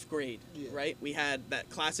 8th grade, Yeah. right, we had that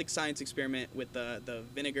classic science experiment with the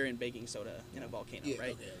vinegar and baking soda in a volcano, Yeah.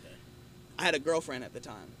 right? Okay. I had a girlfriend at the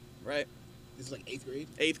time, right? This is like 8th grade.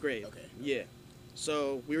 8th grade. Okay. Yeah.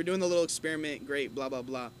 So we were doing the little experiment, great, blah, blah,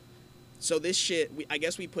 blah. So this shit, I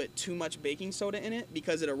guess we put too much baking soda in it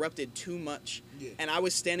because it erupted too much. Yeah. And I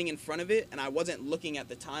was standing in front of it, and I wasn't looking at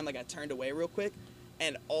the time, like I turned away real quick,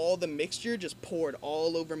 and all the mixture just poured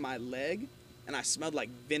all over my leg, and I smelled like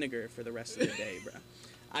vinegar for the rest of the day, bro.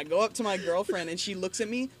 I go up to my girlfriend, and she looks at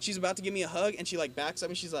me. She's about to give me a hug, and she like backs up,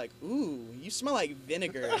 and she's like, "Ooh, you smell like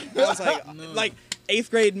vinegar." I was like, No. like 8th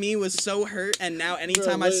grade me was so hurt, and now anytime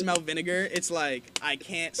Bro, I what- smell vinegar, it's like I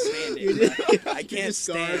can't stand it. Bro. I can't just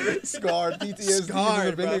stand it. Scarred PTSD.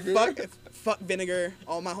 Scarred, bro. Vinegar. Fuck vinegar.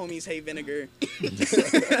 All my homies hate vinegar.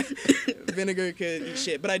 Vinegar could eat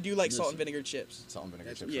shit, but I do like salt and vinegar chips. Salt and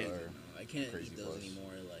vinegar That's chips Yeah. are. No, I can't Crazy eat those plus.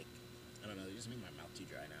 anymore. Like, I don't know. They just make my mouth too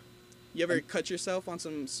dry now. You ever cut yourself on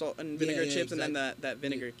some salt and vinegar Yeah, chips, and then exact- that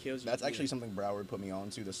vinegar kills you? That's actually something Broward put me on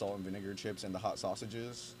to, the salt and vinegar chips and the hot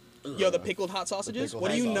sausages. Yo, the pickled hot sausages? pickled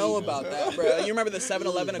What do hot you know sausages. about that, bro? You remember the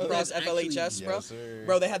 7-Eleven Ooh, across that's FLHS, actually- bro? Yes, sir.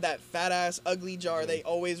 Bro, they had that fat ass ugly jar. They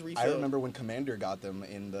always refilled. I remember when Commander got them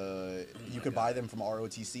in the. You could buy them from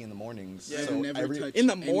ROTC in the mornings. Yeah. I've So never every, touched In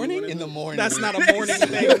the any morning? one of in the them. morning. That's not a morning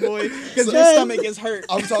thing, boy, because your Son. stomach is hurt.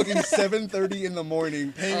 I'm talking 7:30 in the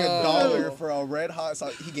morning, paying Oh. $1 for a red hot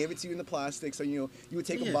sauce. He gave it to you in the plastic, so you would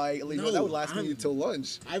take Yeah. a bite. Like, No, that would last me I'm- until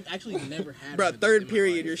lunch. I've actually never had. Bro, one of those third in my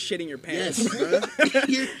period, life. you're shitting your pants. Yes,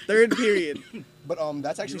 bro. Third period. But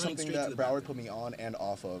that's actually You're running something straight that to the Broward bathroom. put me on and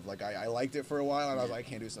off of. Like I liked it for a while, and I was like, I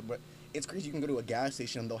can't do something. But it's crazy. You can go to a gas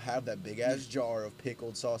station, and they'll have that big ass jar of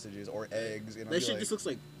pickled sausages or eggs. And I'll That be shit like, just looks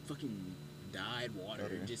like fucking dyed water.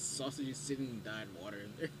 Okay. Just sausages sitting in dyed water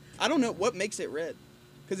in there. I don't know what makes it red,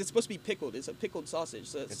 because it's supposed to be pickled. It's a pickled sausage.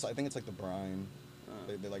 So I think it's like the brine.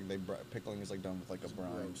 Pickling is like done with like a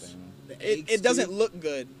brine Gross. thing. The eggs, It doesn't too? look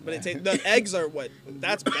good, but the eggs are what.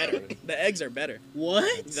 That's better. The eggs are better.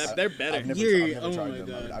 What? They're better. I've never, You're- I've never oh tried my them.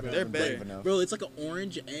 God, I've bro. never They're been better. brave enough. Bro, it's like an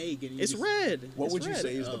orange egg. And you It's just- red. What It's would you red.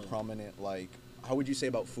 say is Oh. the prominent, like, how would you say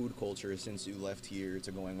about food culture since you left here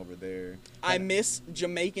to going over there? I miss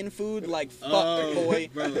Jamaican food like fuck, Oh, boy.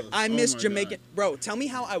 bro. I Oh miss my Jamaican. God. Bro, tell me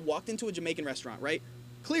how I walked into a Jamaican restaurant, right?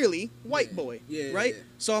 Clearly, white Yeah. boy, Yeah, right? yeah.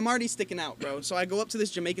 So I'm already sticking out, bro. So I go up to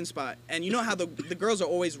this Jamaican spot, and you know how the girls are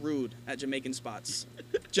always rude at Jamaican spots.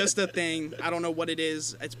 Just a thing. I don't know what it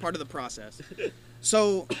is. It's part of the process.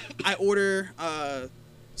 So I order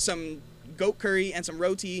some goat curry and some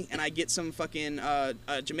roti, and I get some fucking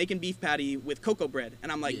Jamaican beef patty with cocoa bread.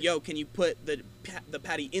 And I'm like, Yeah. yo, can you put the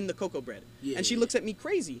patty in the cocoa bread? Yeah, And she yeah. looks at me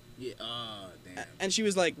crazy. Yeah. Oh, damn. And she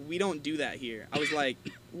was like, we don't do that here. I was like,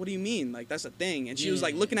 what do you mean? Like, that's a thing. And she was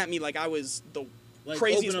like Yeah. looking at me like I was the Like,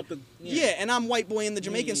 craziest. open up the. Yeah, and I'm white boy in the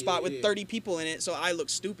Jamaican Yeah, spot with yeah. 30 people in it, so I look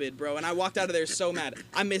stupid, bro. And I walked out of there so mad.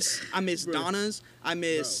 I miss Bro. Donna's. I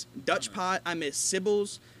miss Dutch Donna. Pot. I miss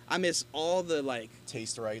Sybil's. I miss all the like.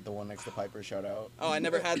 Taste Right, the one next to Piper, shout out. Oh, I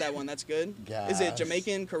never had that one. That's good. Is it Gas.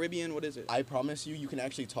 Jamaican, Caribbean? What is it? I promise you, you can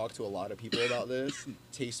actually talk to a lot of people about this.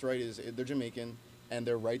 Taste Right they're Jamaican, and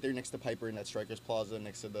they're right there next to Piper in that Strikers Plaza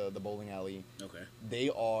next to the bowling alley. Okay. They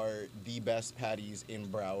are the best patties in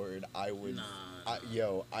Broward. I would, Nah.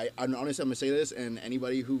 I'm honestly, I'm gonna say this, and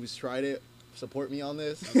anybody who's tried it, support me on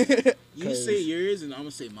this. You 'Cause say yours, and I'm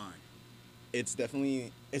gonna say mine. It's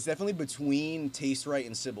definitely between Taste Right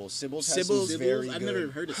and Sybil's. Sybil's has Sybil's- some very I've good. never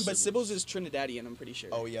heard of But Sybil's is Trinidadian, I'm pretty sure.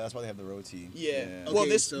 Oh yeah, that's why they have the roti. Yeah. Okay, Well,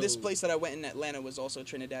 this so- place that I went in Atlanta was also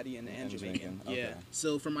Trinidadian and Jamaican. Okay. Yeah.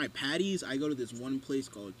 So for my patties, I go to this one place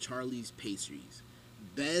called Charlie's Pastries.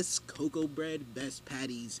 Best cocoa bread, best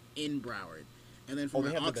patties in Broward. And then for Oh, they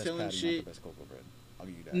my have the best oxtail and patty, not shit. the best cocoa bread. I'll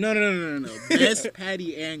give you that. No. Best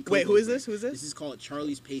patty and cocoa Wait, who is bread. this? Who is this? This is called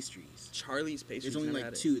Charlie's Pastries. Charlie's Pastries. There's only never like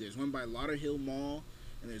had it. two. There's one by Lauderhill Mall,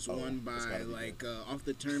 and there's Oh, one that's by gotta be like off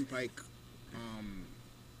the turnpike,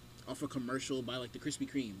 off a commercial by like the Krispy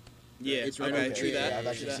Kreme. Yeah, it's right okay, over true there. that. I've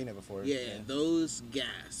actually True seen it before. Yeah, those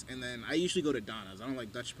gas. And then I usually go to Donna's. I don't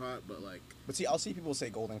like Dutch Pot, but like But see, I'll see people say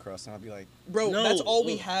Golden Crust, and I'll be like, Bro, No, that's all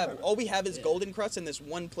we ugh. have. All we have is Yeah. Golden Crust in this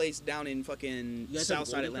one place down in fucking you guys have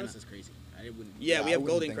Southside Golden Atlanta. Crust? That's crazy. I wouldn't. Yeah, Yeah, we I have wouldn't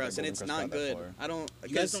Golden think that Crust, and Golden it's Crust not got that good. far. I don't.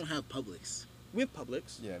 You guys Because don't have Publix. we have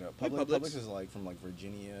Publix. yeah, no. We have Publix, Publix. Publix is like from like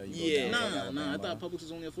Virginia. You Yeah. Go down, to, like, Nah, I Alabama. thought Publix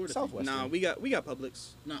was only a Florida. Southwest. Nah, we got Publix.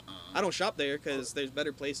 Nah. I don't shop there because there's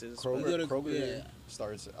better places. but Kroger, You go to- Kroger yeah.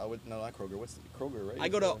 starts. I would no, not Kroger. What's Kroger, right? I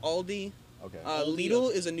go to Aldi. Okay. Aldi, Lidl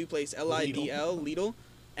okay. is a new place. Lidl. Lidl,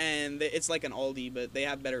 and it's like an Aldi, but they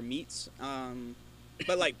have better meats.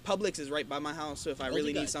 But like Publix is right by my house, so if I Aldi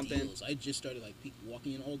really got need something, deals. I just started like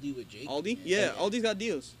walking in Aldi with Jake. Aldi. Yeah, Aldi's got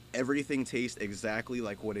deals. Everything tastes exactly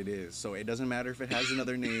like what it is, so it doesn't matter if it has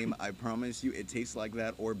another name. I promise you, it tastes like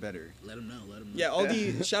that or better. Let them know. Let them know. Yeah,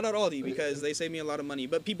 Aldi. Shout out Aldi because they save me a lot of money.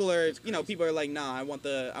 But people are, people are like, nah, I want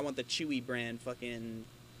the Chewy brand fucking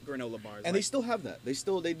granola bars. And Like, they still have that. They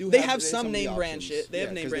They have some of the name brand options. shit. They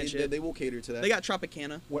have name 'cause brand shit. They will cater to that. they got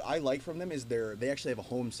Tropicana. What I like from them is they actually have a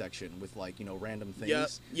home section with like random things. Yep,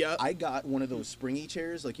 yep. I got one of those springy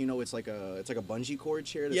chairs, like it's like a bungee cord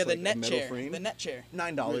chair. That's Yeah, the like net a metal chair. frame. The net chair.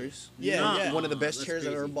 $9. Yeah, Nah, yeah. One of the best that's chairs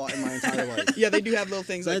I've ever crazy. bought in my entire life. Yeah, they do have little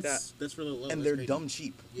things like that. That's really low. And That's they're crazy. dumb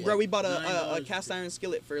cheap. Yeah. Bro, we bought a $9 cast iron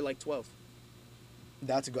skillet for like 12.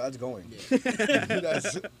 That's going. Yeah.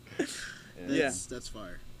 That's, Yeah. That's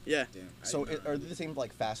fire. Yeah. Damn. I So did not are know they the same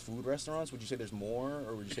like fast food restaurants? Would you say there's more,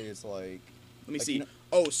 or would you say it's like? Let me Like, see. you know-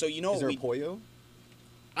 Oh, so you know Is there we a pollo?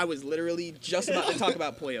 I was literally just about to talk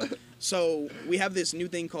about Pollo. So we have this new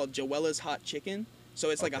thing called Joella's Hot Chicken. So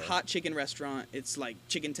it's like a Okay. hot chicken restaurant. It's like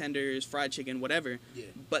chicken tenders, fried chicken, whatever. Yeah.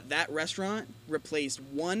 But that restaurant replaced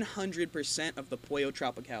 100% of the Pollo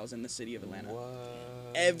Tropicals in the city of Atlanta. What?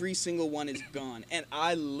 Every single one is gone. And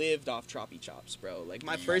I lived off Troppy Chops, bro. Like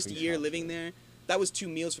my first Troppy year Chops, living yeah. there, that was 2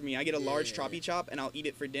 meals for me. I get a large Yeah. Troppy Chop and I'll eat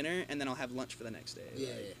it for dinner and then I'll have lunch for the next day. Yeah,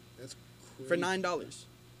 Like, that's crazy. for $9.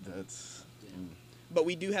 That's. Damn. But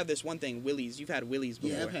we do have this one thing, Willie's. You've had Willie's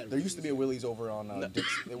before. Yeah, I've had There used to be a Willie's over on No. Dix.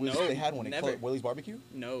 No, They had one. They never. called it Willie's Barbecue.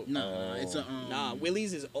 No. Nah, it's a Nah,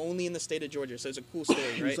 Willie's is only in the state of Georgia, so it's a cool story,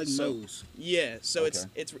 right? It's like so, Moe's. Yeah, so Okay.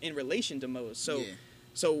 it's in relation to Moe's. So Yeah.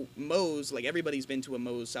 so Moe's, like everybody's been to a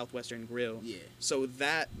Moe's Southwestern Grill. Yeah. So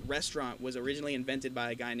that restaurant was originally invented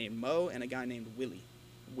by a guy named Mo and a guy named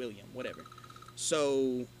William, whatever.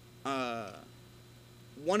 So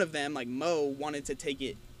one of them, like Mo, wanted to take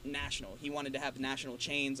it national. He wanted to have national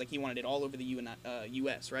chains, like he wanted it all over the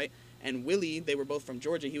U.S., right? And Willie, they were both from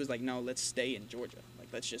Georgia. He was like, no, let's stay in Georgia. Like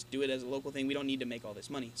let's just do it as a local thing. We don't need to make all this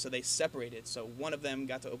money. So they separated. So one of them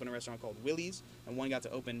got to open a restaurant called Willie's, and one got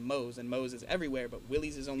to open Moe's. And Moe's is everywhere, but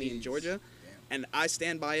Willie's is only in Georgia. And I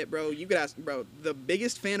stand by it, bro. You could ask, bro. The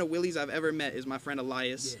biggest fan of Willie's I've ever met is my friend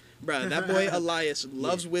Elias. Yeah. Bro, that boy Elias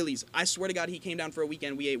loves Willie's. I swear to God, he came down for a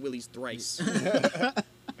weekend. We ate Willie's thrice.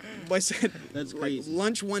 Boy said, That's like, crazy.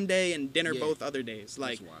 lunch one day and dinner Yeah. both other days.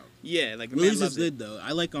 Like, That's wild. yeah, like the man Willie's loves is it. good though.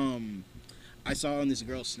 I like I saw on this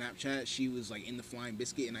girl's Snapchat, she was like in the Flying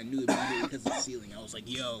Biscuit, and I knew immediately because of the ceiling. I was like,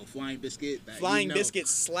 "Yo, Flying Biscuit." That, Flying you know. Biscuit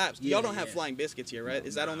slaps. Yeah, Y'all don't have yeah. Flying Biscuits here, right? No,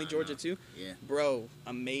 Is that only nah, Georgia nah. too? Yeah. Bro,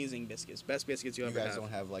 amazing biscuits. Best biscuits you'll You ever guys have.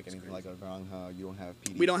 don't have like anything like a Granja. You don't have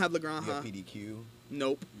PD. We don't have La You have Granja. PDQ.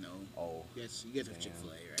 Nope. No. Oh. Yes, you guys have Damn.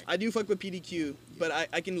 Chick-fil-A, right? I do fuck with PDQ, but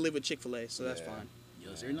I can live with Chick-fil-A, so that's Yeah. fine.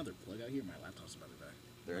 Yo, is there another plug out here? My laptop's about to die.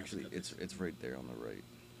 They're I'll actually have to cut it's right there on the right.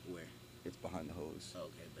 this. Where? It's behind the hose. Oh,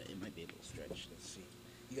 okay, but it might be able to stretch. Let's see.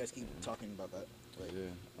 You guys keep talking about that. But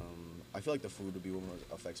yeah, I feel like the food would be what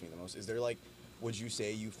affects me the most. Is there like, would you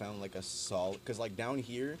say you found like a solid? Because like down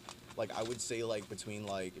here, like I would say like between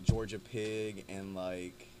like Georgia Pig and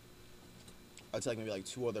like, I'd say like maybe like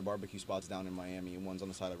 2 other barbecue spots down in Miami. One's on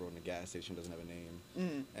the side of the road in a gas station, doesn't have a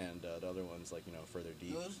name, and the other one's like further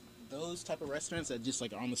deep. Those type of restaurants that just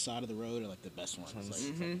like are on the side of the road are like the best ones.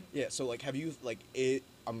 Like, Mhm. Yeah, so like, have you like it?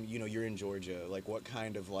 You're in Georgia. Like, what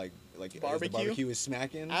kind of like is the Barbecue? barbecue is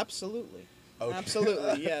smacking? Absolutely. Okay.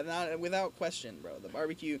 Absolutely. Yeah, not without question, bro. The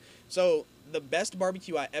barbecue. So the best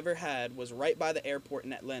barbecue I ever had was right by the airport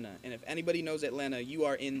in Atlanta. And if anybody knows Atlanta, you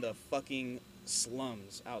are in the fucking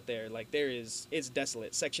slums out there. Like it's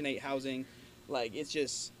desolate. Section 8 housing. Like it's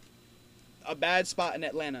just a bad spot in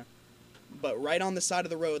Atlanta. But right on the side of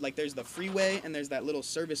the road, like there's the freeway and there's that little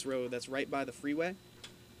service road that's right by the freeway.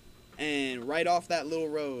 And right off that little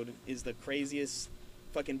road is the craziest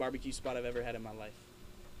fucking barbecue spot I've ever had in my life.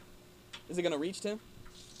 Is it gonna reach, Tim?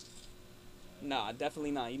 Nah,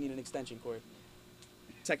 definitely not. You need an extension cord.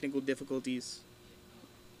 Technical difficulties.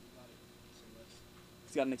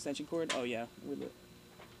 He's got an extension cord? Oh yeah, we're lit.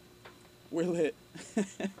 We're lit. Yeah,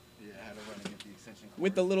 I had to run and get the extension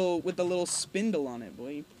cord. with the little spindle on it, boy.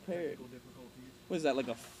 You prepared. What is that, like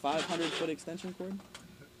a 500-foot extension cord?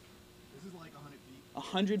 This is like 100 feet.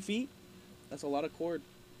 100 feet? That's a lot of cord.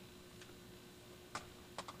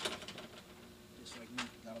 just like me,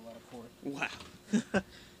 got a lot of cord. Wow.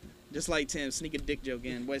 Just like Tim, sneak a dick joke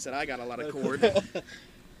in. Boy said I got a lot of cord. Go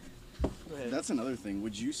ahead. That's another thing.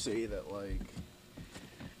 Would you say that like,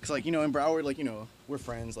 cause like in Broward, like we're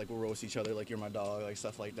friends, like we'll roast each other, like you're my dog, like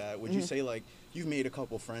stuff like that. Would you say like you've made a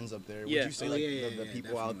couple friends up there? Would Yeah. you say Oh, like yeah, the yeah,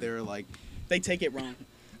 people out there like? They take it wrong.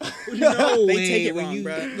 No They way, take it when wrong, you-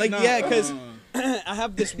 bro. Like, Nah, yeah, because I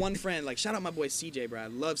have this one friend, like, shout out my boy CJ, bro. I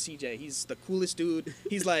love CJ. He's the coolest dude.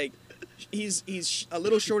 He's like, he's a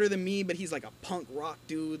little shorter than me, but he's like a punk rock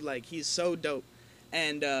dude. Like, he's so dope.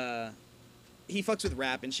 And he fucks with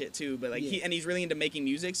rap and shit too, but like, Yeah. he's really into making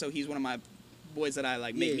music, so he's one of my boys that I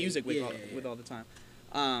like make Yeah, music with, yeah, with yeah. all the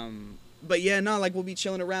time. But yeah, no, like, we'll be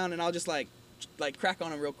chilling around and I'll just like crack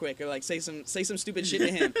on him real quick or like say some stupid shit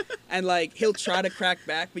to him and like he'll try to crack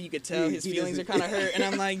back, but you could tell his He feelings are doesn't- kind of hurt and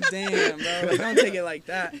I'm like, damn, bro, like, don't take it like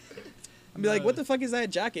that. I'll be like, what the fuck is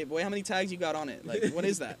that jacket, boy? How many tags you got on it? Like, what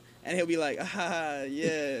is that? And he'll be like,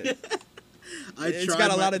 yeah, it's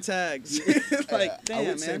got a lot of tags. Like, damn, I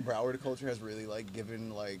would say man. Broward culture has really like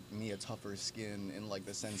given like me a tougher skin in like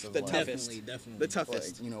the sense of The like, toughest. Definitely. The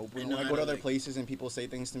toughest. Like, when, I know I how go to to, other like- places and people say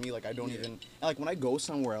things to me, like I don't Yeah. even like when I go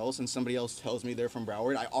somewhere else and somebody else tells me they're from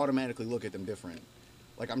Broward, I automatically look at them different.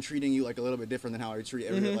 Like I'm treating you like a little bit different than how I treat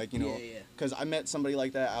everybody. Mhm. Like Yeah, yeah. because I met somebody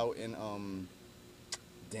like that out in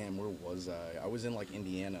damn, where was I? I was in like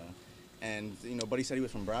Indiana, and buddy said he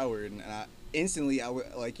was from Broward, and I instantly I would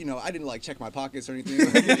like I didn't like check my pockets or anything.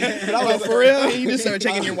 But I was For real? You just started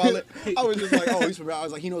checking your wallet? I was just like, oh, he's from Broward. I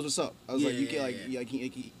was like, he knows what's up. I was like, Yeah, you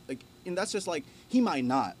can't like, and that's just like he might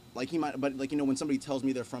not. Like he might, but like when somebody tells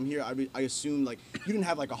me they're from here, I assume like you didn't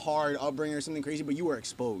have like a hard upbringing or something crazy, but you were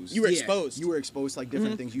exposed. You were Yeah. exposed. You were exposed to like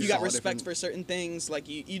different Mhm. things. You got saw respect different- for certain things. Like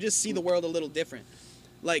you just see the world a little different.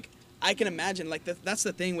 Like I can imagine. Like that's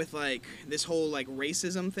the thing with like this whole like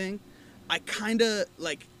racism thing. I kind of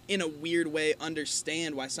like in a weird way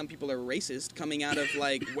understand why some people are racist coming out of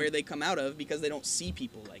like where they come out of because they don't see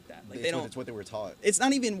people like that. Like they don't. It's what they were taught. It's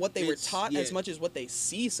not even what they were It's- taught yeah. as much as what they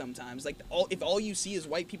see sometimes. Like if all you see is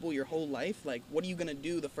white people your whole life, like what are you gonna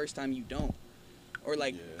do the first time you don't? Or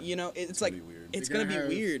like Yeah. it's gonna like be weird. it's They're gonna be have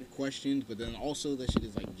weird. Questions, but then also that shit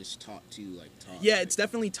is like just taught to like taught. Yeah, like, it's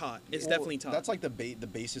definitely taught. It's Well, definitely taught. That's like the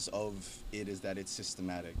basis of it is that it's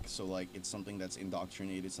systematic. So like it's something that's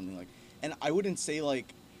indoctrinated, something like, and I wouldn't say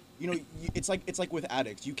like, you know, it's like with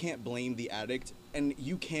addicts. You can't blame the addict, and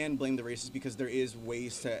you can blame the racist because there is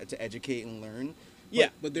ways to educate and learn. Yeah,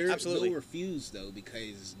 But absolutely. they'll refuse though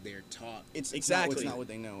because they're taught. It's Exactly. not what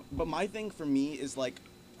they know. But my thing for me is like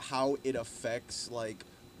how it affects like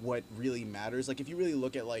what really matters. Like if you really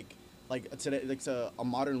look at like today, like a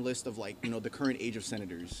modern list of like, you know, the current age of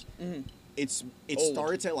senators. Mhm. It Old.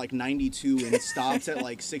 starts at like 92 and it stops at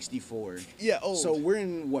like 64. Yeah, old. So we're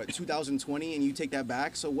in what 2020, and you take that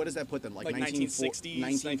back. So what does that put them like 1960s,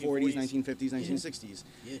 1940s, 1950s, 1960s?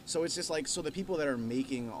 Yeah. So it's just like so the people that are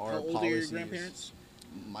making our How old policies. are your grandparents?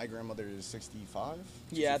 My grandmother is 65.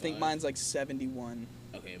 Yeah, I think 65. mine's like 71.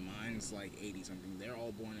 Okay, mine's like 80 something. They're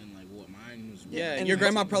all born in like what? Mine was. Yeah, and your my-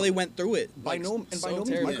 grandma probably went through it. By like, no so means,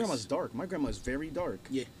 terrible. my Yes. grandma's dark. My grandma's very dark.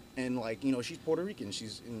 Yeah. And like, you know, she's Puerto Rican.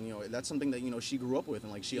 And, you know, that's something that, you know, she grew up with,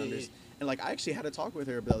 and like she Yeah, understands. yeah. And like I actually had a talk with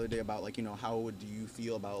her the other day about like, you know, how do you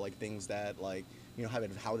feel about like things that like, you know,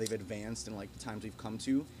 how they've advanced and like the times we've come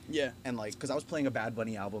to. Yeah. And like, because I was playing a Bad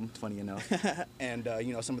Bunny album, funny enough, and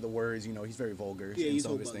you know, some of the words, you know, he's very vulgar Yeah, in he's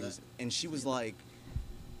some of his vulgar about things. And she was like,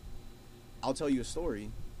 "I'll tell you a story.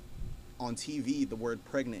 On TV, the word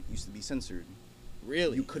pregnant used to be censored.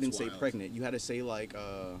 Really? You couldn't That's say wild. pregnant. You had to say like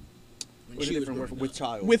When what's she a was different word for growing with up.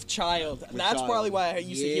 child. With child. That's child. probably why I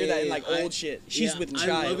used to hear that in like Yeah, old shit. She's yeah, with I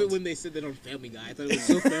child. love it when they said that on Family Guy. I thought it was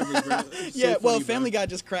so family, bro. It was so yeah, well, funny, bro. Family Guy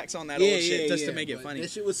just cracks on that Yeah, old shit yeah, just yeah, to make it but funny.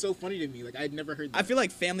 That shit was so funny to me. Like I'd never heard that. I feel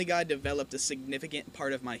like Family Guy developed a significant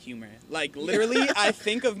part of my humor. Like literally, I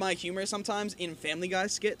think of my humor sometimes in Family Guy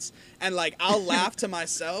skits, and like I'll laugh to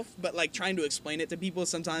myself, but like trying to explain it to people,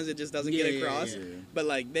 sometimes it just doesn't Yeah, get yeah, across. yeah. But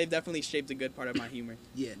like they've definitely shaped a good part of my humor.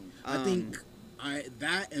 Yeah, I think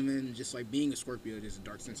that and then just like being a Scorpio, there's a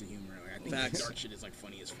dark sense of humor. Like I think that Facts. dark shit is like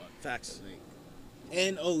funny as fuck. Facts. Like,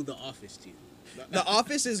 and The Office too. The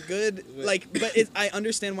Office is good, like, but I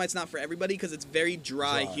understand why it's not for everybody because it's very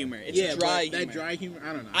dry Dry. humor. It's yeah, dry but humor. that dry humor.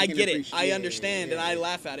 I don't know. I can get it. appreciate- I yeah, understand, yeah, and I yeah.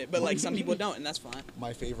 laugh at it. But like some people don't, and that's fine.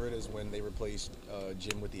 My favorite is when they replaced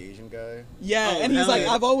Jim with the Asian guy. Yeah, Oh, and he's hell like,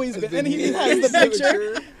 yeah. I've always been, and he He's has the the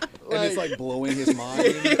picture. and it's like blowing his mind.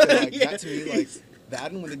 And, like, Yeah. that to me, like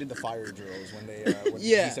that, and when they did the fire drills, when they when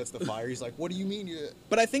Yeah. he sets the fire, he's like, "What do you mean you?"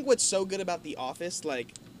 But I think what's so good about The Office,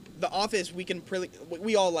 like, The Office,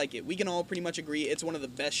 we all like it. We can all pretty much agree it's one of the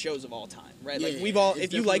best shows of all time, right? Like Yeah, we've all, it's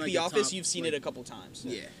if you definitely like like The a Office, top, you've seen like- it a couple times.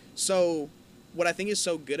 Yeah. So, what I think is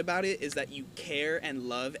so good about it is that you care and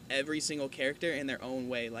love every single character in their own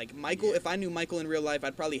way. Like Michael, Yeah. if I knew Michael in real life,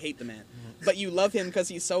 I'd probably hate the man. But you love him because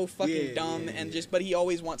he's so fucking Yeah, dumb yeah, and yeah. just, but he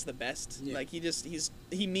always wants the best. Yeah. Like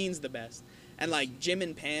he means the best. And like Jim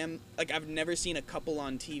and Pam, like I've never seen a couple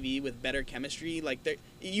on TV with better chemistry. Like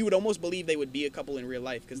you would almost believe they would be a couple in real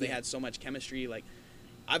life because they Yeah. had so much chemistry. Like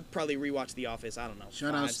I've probably rewatched The Office. I don't know.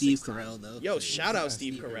 Shout 5, out Steve 6 times. Carell though. Yo, shout out Yeah,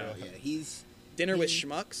 Steve Steve Carell. Yeah, he's Dinner with he-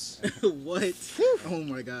 Schmucks. what? Oh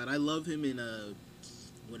my god, I love him in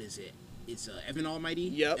what is it? It's Evan Almighty.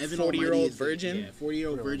 Yep, Evan 40-year-old Almighty is the- virgin. Yeah,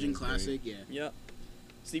 40-year-old 40-year-old virgin is great. classic. Yeah. Yep.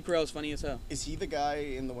 Steve Carell's funny as hell. Is he the guy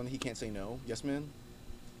in the one that he can't say no? Yes, man.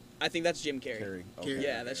 I think that's Jim Carrey. Carrie. Carrey.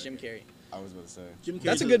 Yeah, that's Jim Carrey. I was about to say. Jim Carrey's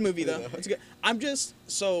That's a a- good movie though. Yeah. That's good.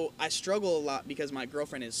 I struggle a lot because my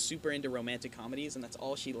girlfriend is super into romantic comedies and that's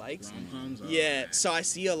all she likes. Rom-coms. Yeah, so I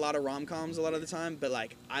see a lot of rom-coms a lot of the time, but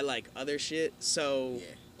like I like other shit. So Yeah.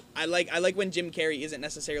 I like when Jim Carrey isn't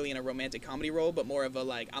necessarily in a romantic comedy role, but more of a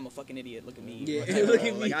like I'm a fucking idiot. Look at me. Yeah, type look role.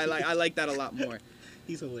 at me. Like I like that a lot more.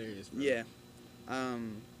 He's hilarious. Bro. Yeah.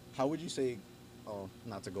 How would you say? Oh,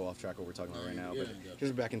 not to go off track what we're talking about right now, Yeah, but yeah.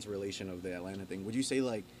 just back into relation of the Atlanta thing. Would you say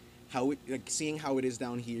like how it, like seeing how it is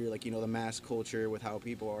down here, like you know the mass culture with how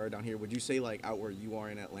people are down here? Would you say like out where you are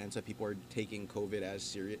in Atlanta, people are taking COVID as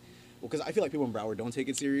serious? Well, because I feel like people in Broward don't take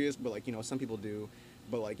it serious, but like you know some people do.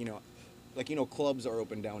 But like you know clubs are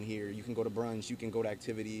open down here. You can go to brunch. You can go to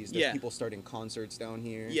activities. There's Yeah. people starting concerts down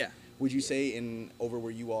here. Yeah. Would you say in over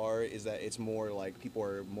where you are is that it's more like people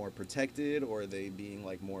are more protected, or are they being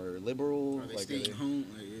like more liberal? Are they like, staying home?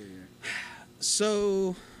 Like, yeah.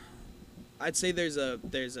 So I'd say there's a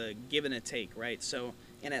give and a take, right? So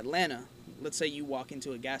in Atlanta, let's say you walk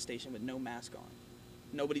into a gas station with no mask on.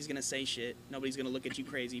 Nobody's gonna say shit. Nobody's gonna look at you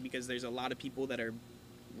crazy because there's a lot of people that are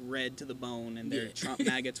red to the bone and they're Yeah. Trump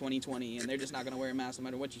MAGA 2020 and they're just not gonna wear a mask no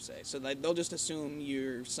matter what you say. So they'll just assume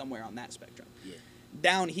you're somewhere on that spectrum. Yeah.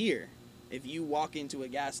 Down here, if you walk into a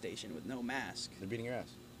gas station with no mask, They're beating your ass.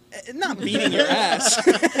 not beating your ass,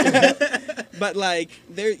 but like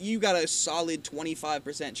you got a solid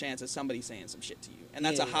 25% chance of somebody saying some shit to you, and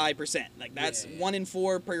that's a Yeah. high percent. Like that's Yeah. 1 in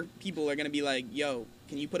 4 per people are gonna be like, "Yo,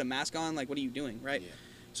 can you put a mask on? Like, what are you doing?" Right? Yeah.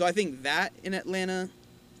 So I think that in Atlanta,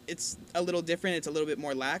 it's a little different. It's a little bit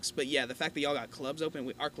more lax, but yeah, the fact that y'all got clubs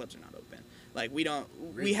open, our clubs are not open. Like we don't.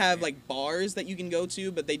 Really? We have like bars that you can go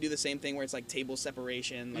to, but they do the same thing where it's like table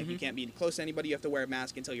separation. Like you can't be close to anybody. You have to wear a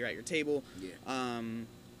mask until you're at your table. Yeah.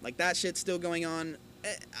 Like that shit's still going on.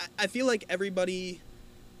 I feel like everybody.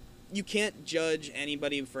 You can't judge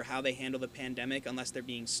anybody for how they handle the pandemic unless they're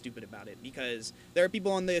being stupid about it, because there are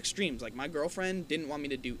people on the extremes. Like my girlfriend didn't want me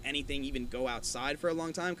to do anything, even go outside for a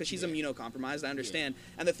long time, because she's immunocompromised. I understand.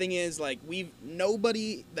 And the thing is, like,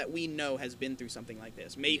 nobody that we know has been through something like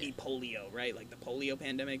this. Maybe polio, right? Like the polio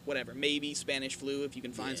pandemic, whatever. Maybe Spanish flu, if you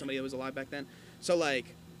can find somebody that was alive back then. So like,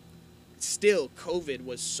 still, COVID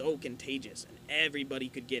was so contagious and everybody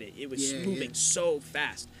could get it. It was moving so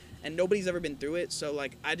fast. And nobody's ever been through it, so,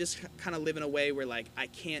 like, I just kind of live in a way where, like, I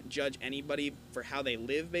can't judge anybody for how they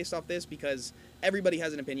live based off this, because everybody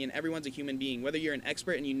has an opinion. Everyone's a human being. Whether you're an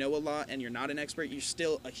expert and you know a lot and you're not an expert, you're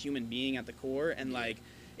still a human being at the core. And, like,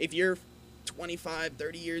 if you're 25,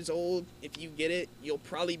 30 years old, if you get it, you'll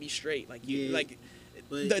probably be straight. Like,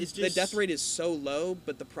 the death rate is so low,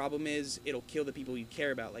 but the problem is it'll kill the people you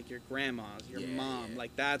care about, like your grandmas, your mom.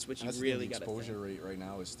 Like, that's what you really got to think. The exposure rate right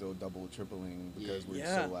now is still double, tripling because we're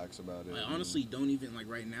so lax about it. I honestly don't even, like,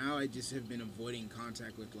 right now, I just have been avoiding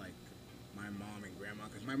contact with, like, my mom and grandma,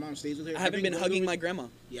 because my mom stays with her. I haven't been hugging my grandma.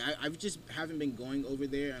 Yeah, I just haven't been going over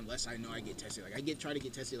there unless I know I get tested. Like, I try to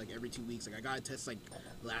get tested, like, every 2 weeks. Like, I got a test, like,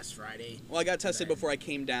 last Friday. Well, I got tested before I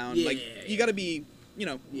came down. You got to be...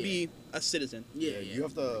 be a citizen. You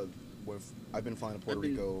have to. I've been flying to Puerto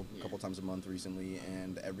Rico a couple times a month recently,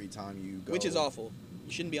 and every time you go, which is awful.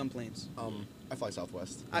 You shouldn't be on planes. I fly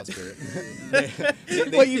Southwest, not Spirit.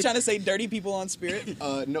 What, you trying to say dirty people on Spirit?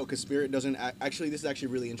 No, because Spirit doesn't. Actually, this is actually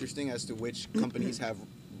really interesting as to which companies have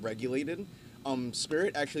regulated.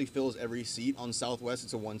 Spirit actually fills every seat. On Southwest,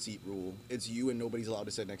 it's a 1-seat rule. It's you and nobody's allowed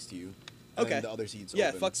to sit next to you. Okay. And the other seats. Yeah,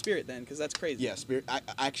 open. fuck Spirit then, because that's crazy. Yeah, Spirit.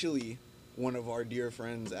 Actually, one of our dear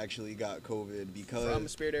friends actually got COVID because from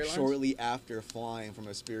Spirit Airlines? Shortly after flying from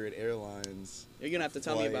a Spirit Airlines. You're gonna have to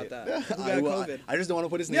tell me about that. Who got COVID? I just don't want to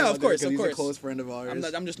put his name out of course, there because of he's a close friend of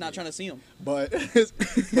ours. I'm just not trying to see him. But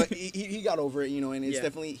he got over it, and it's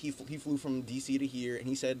definitely he flew from DC to here, and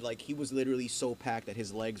he said like he was literally so packed that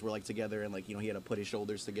his legs were like together, and like he had to put his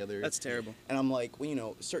shoulders together. That's terrible. And I'm like,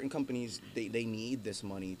 well, certain companies they need this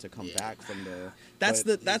money to come back from the. That's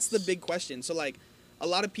the big question. So like. A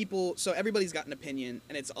lot of people, so everybody's got an opinion,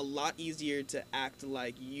 and it's a lot easier to act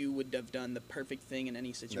like you would have done the perfect thing in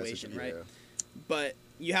any situation, right? But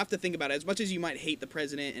you have to think about it. As much as you might hate the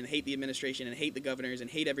president and hate the administration and hate the governors and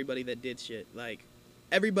hate everybody that did shit, like,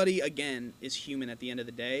 everybody, again, is human at the end of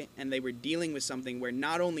the day, and they were dealing with something where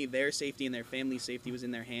not only their safety and their family's safety was in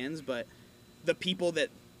their hands, but the people that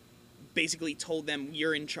basically told them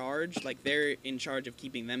you're in charge, like they're in charge of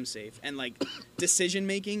keeping them safe. And like decision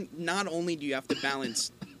making, not only do you have to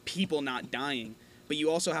balance people not dying, but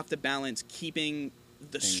you also have to balance keeping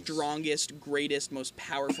the strongest, greatest, most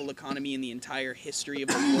powerful economy in the entire history of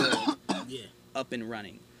the world up and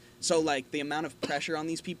running. So like the amount of pressure on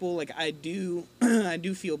these people, like I do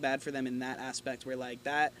feel bad for them in that aspect, where like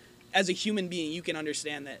that as a human being you can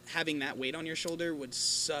understand that having that weight on your shoulder would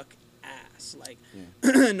suck ass. Like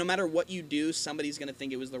no matter what you do, somebody's gonna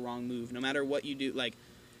think it was the wrong move. No matter what you do, like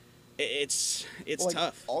it's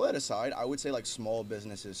tough. All that aside, I would say like small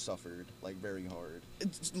businesses suffered like very hard.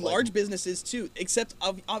 Large businesses too, except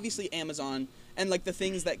obviously Amazon and like the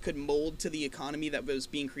things that could mold to the economy that was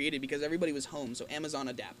being created because everybody was home, so Amazon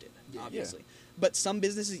adapted obviously. But some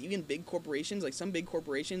businesses, even big corporations,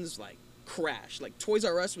 like crashed. Like Toys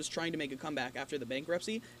R Us was trying to make a comeback after the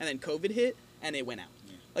bankruptcy, and then COVID hit and it went out.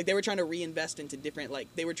 Like they were trying to reinvest into different, like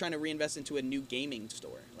they were trying to reinvest into a new gaming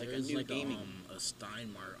store, like There's a new gaming. A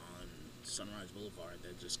Steinmart on Sunrise Boulevard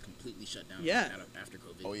that just completely shut down. After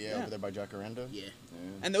COVID. Oh yeah, over there by Jacaranda. Yeah.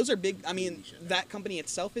 And those are big. I mean, that company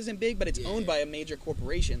itself isn't big, but it's owned by a major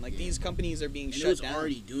corporation. Like these companies are being shut down. It was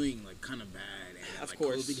already doing like kind of bad. And of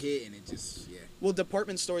course. COVID hit and it just Well,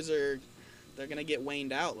 department stores they're going to get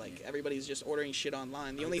waned out. Like, everybody's just ordering shit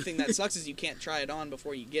online. The only thing that sucks is you can't try it on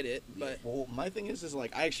before you get it. But well, my thing is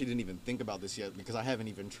like, I actually didn't even think about this yet because I haven't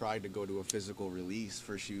even tried to go to a physical release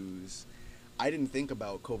for shoes. I didn't think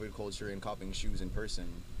about COVID culture and copping shoes in person.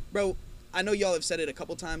 Bro, I know y'all have said it a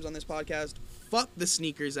couple times on this podcast. Fuck the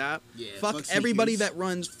sneakers app. Yeah, fuck everybody that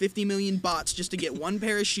runs 50 million bots just to get one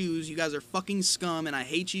pair of shoes. You guys are fucking scum, and I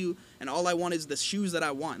hate you. And all I want is the shoes that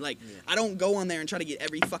I want. Like, I don't go on there and try to get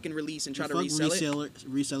every fucking release and try to resell it.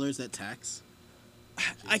 Resellers that tax.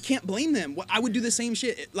 I can't blame them. I would do the same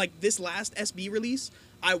shit. Like this last SB release,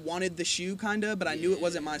 I wanted the shoe kinda, but I knew it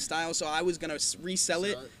wasn't my style, so I was gonna resell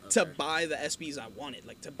it to buy the SBs I wanted,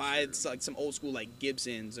 like to buy like some old school like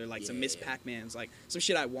Gibsons or like some Miss Pac-Mans, like some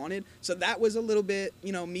shit I wanted. So that was a little bit,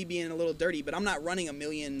 you know, me being a little dirty, but I'm not running a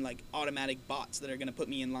million like automatic bots that are gonna put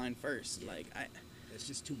me in line first. Like It's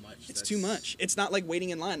just too much. It's too much. It's not like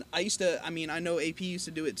waiting in line. I know AP used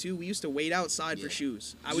to do it too. We used to wait outside for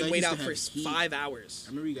shoes. I would wait out for 5 hours. I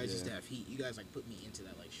remember you guys used to have heat. You guys like put me into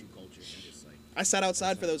that like shoe culture and just like. I sat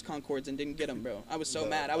outside for those Concords and didn't get them, bro. I was so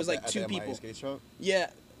mad. I was like two people. Skate shop? Yeah.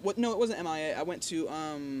 What? No, it wasn't MIA. I went to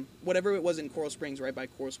whatever it was in Coral Springs, right by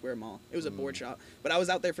Coral Square Mall. It was a board shop. But I was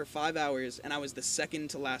out there for 5 hours, and I was the second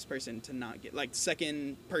to last person to not get, like,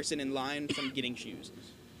 second person in line from getting shoes.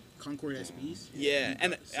 Concord SBs? Yeah,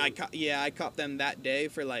 and I copped them that day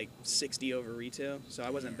for like 60 over retail, so I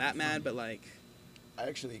wasn't that mad, but like. I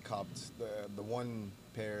actually copped the one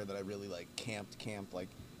pair that I really like camped. Like,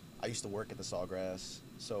 I used to work at the Sawgrass,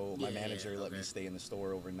 so my manager let me stay in the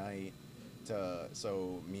store overnight.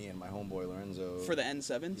 So me and my homeboy Lorenzo. For the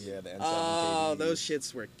N7s? Yeah, the N7. Oh, KDs. those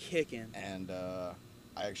shits were kicking. And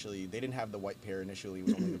they didn't have the white pair initially. It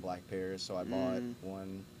was only the black pair, so I bought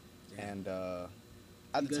one. And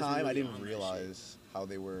at the time, I didn't realize how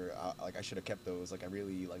they were. Like, I should have kept those. Like, I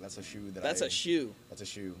really like. That's a shoe that. That's a shoe. That's a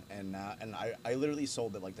shoe, and I literally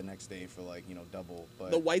sold it like the next day for like double.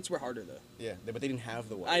 But the whites were harder though. Yeah, but they didn't have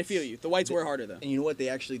the whites. I feel you. The whites were harder though. And you know what? They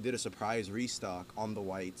actually did a surprise restock on the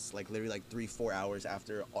whites, like literally like 3-4 hours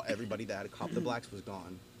after everybody that had copped the blacks was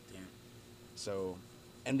gone. Damn. So,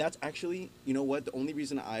 and that's actually, you know what? The only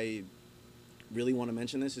reason I really want to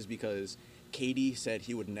mention this is because Katie said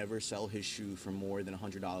he would never sell his shoe for more than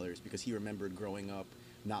 $100 because he remembered growing up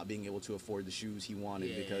not being able to afford the shoes he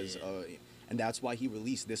wanted and that's why he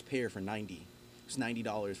released this pair for $90. It's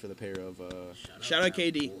 $90 for the pair of Shout out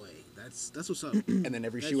KD. Boy. That's what's up. And then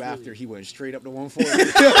every shoe after he went straight up to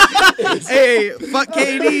 140. Hey, fuck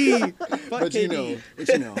KD. Fuck But KD.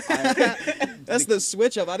 you know, That's the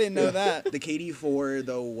switch up. I didn't know that. The KD4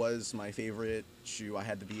 though was my favorite shoe. I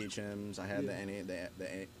had the BHMs, I had the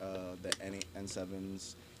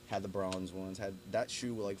N7s, had the bronze ones. Had that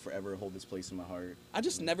shoe will like forever hold its place in my heart. I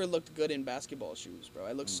just never looked good in basketball shoes, bro.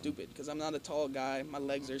 I look stupid because I'm not a tall guy. My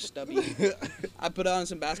legs are stubby. I put on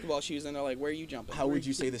some basketball shoes and they're like, "Where are you jumping?" How would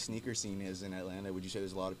you say the sneaker scene is in Atlanta? Would you say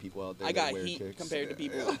there's a lot of people out there I that got wear heat kicks? compared to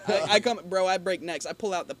people. I break necks. I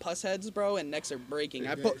pull out the puss heads, bro, and necks are breaking.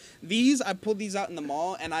 I pulled these out in the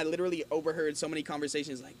mall, and I literally overheard so many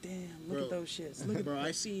conversations like, "Damn, look at those shits." Look at Bro,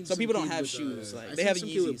 I seen so some people don't kid have with, shoes. Like I they seen have some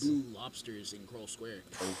kid with Yeezys. blue lobsters in Coral Square.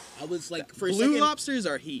 I was like, for a Blue second, lobsters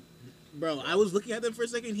are heat. bro. I was looking at them for a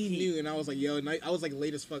second. He knew, and I was like, yo, I was like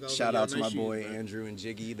late as fuck. I was Shout like, out to nice my shoes, boy bro. Andrew and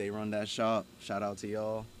Jiggy. They run that shop. Shout out to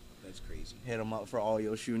y'all. That's crazy. Hit them up for all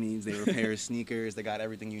your shoe needs. They repair sneakers. They got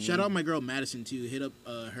everything you need. Shout out my girl Madison too. Hit up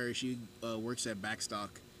her. She works at Backstock,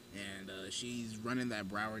 and she's running that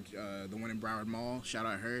Broward, the one in Broward Mall. Shout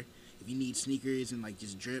out her. If you need sneakers and like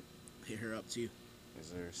just drip, hit her up too. Is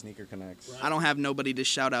there Sneaker Connects? Right. I don't have nobody to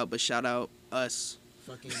shout out, but shout out us.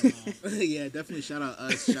 Fucking yeah, definitely shout out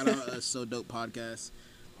us. Shout out us. So Dope podcast.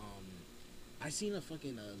 I seen a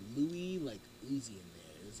fucking Louis like Uzi in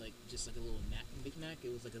there. It was like just like a little knick-knack.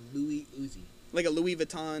 It was like a Louis Uzi. Like a Louis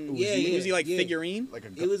Vuitton Yeah, like yeah. figurine. Like a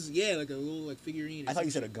gun. It was like a little like figurine. I thought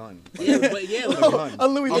you said a gun. Yeah, but yeah, Like like, a gun. A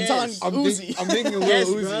Louis Yes. Vuitton Uzi. I'm thinking Lil Yes,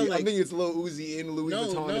 Uzi. bro, I'm like- thinking it's Lil Uzi in Louis No,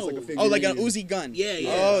 Vuitton. It's no. like a figurine. Oh, like an Uzi gun. Yeah, yeah.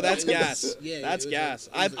 Oh, that's It was- gas. yeah, it That's was gas.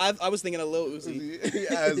 like- it was I was thinking a little Uzi.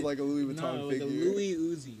 As like a Louis Vuitton No, like figure. a Louis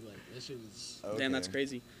Uzi. Like that shit was. Okay. Damn, that's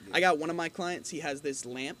crazy. I got one of my clients. He has this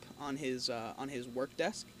lamp on his work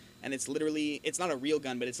desk, and it's not a real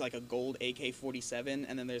gun, but it's like a gold AK-47,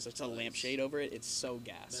 and then there's just a lampshade over it. It's so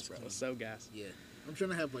gas, That's bro. clean. It's so gas. Yeah, I'm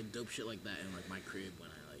trying to have like dope shit like that in like my crib when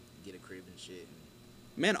I like get a crib and shit.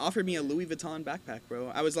 Man offered me a Louis Vuitton backpack,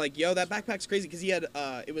 bro. I was like, yo, that backpack's crazy, because he had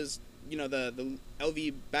it was the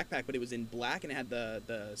LV backpack, but it was in black and it had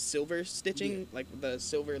the silver stitching, like the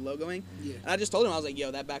silver logoing. Yeah. And I just told him, I was like,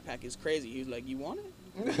 yo, that backpack is crazy. He was like, you want it?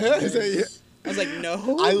 Yeah. I was like, no.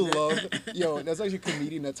 I love, that's actually a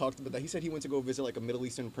comedian that talked about that. He said he went to go visit like a Middle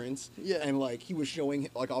Eastern prince, and like he was showing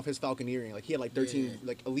like off his falconeering, like he had like 13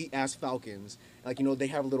 like elite ass falcons, like they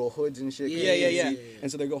have little hoods and shit. Yeah.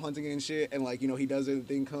 And so they go hunting and shit, and like he does it,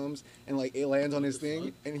 the thing comes, and like it lands on his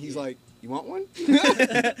thing, and he's like, "You want one?"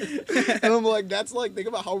 And I'm like, that's like, think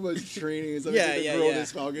about how much training it's like to grow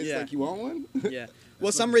this falcon. It's like, you want one? Yeah.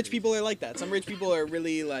 Well, some fucking rich crazy. people are like that. Some rich people are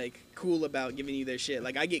really like cool about giving you their shit.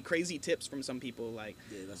 Like I get crazy tips from some people. Like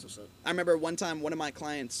Yeah, that's what's up. I remember one time one of my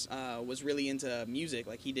clients was really into music.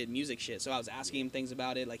 Like he did music shit. So I was asking him things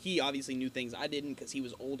about it. Like he obviously knew things I didn't because he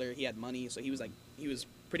was older. He had money, so he was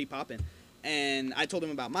pretty popping. And I told him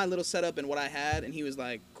about my little setup and what I had, and he was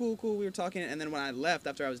like, "Cool, cool." We were talking, and then when I left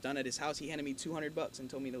after I was done at his house, he handed me $200 and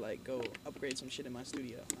told me to like go upgrade some shit in my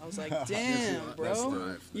studio. I was like, "Damn, That's bro."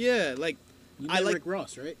 nice. Yeah, like. You I met like- Rick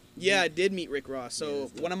Ross, right? Yeah, I did meet Rick Ross. Yeah, So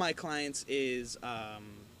that's dope. one of my clients is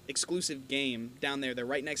Exclusive Game down there. They're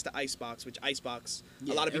right next to Icebox, which Icebox,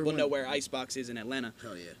 Yeah, a lot of people everyone- know where Icebox is in Atlanta.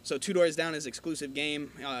 Hell yeah. So 2 doors down is Exclusive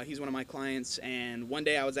Game. He's one of my clients. And one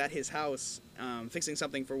day I was at his house fixing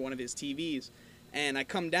something for one of his TVs. And I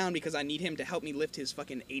come down because I need him to help me lift his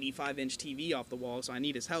fucking 85-inch TV off the wall. So I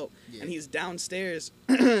need his help. Yeah. And he's downstairs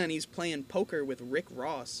and he's playing poker with Rick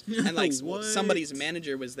Ross. And like What? somebody's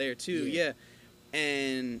manager was there too. Yeah. Yeah.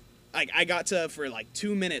 And I got to for like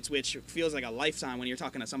 2 minutes, which feels like a lifetime when you're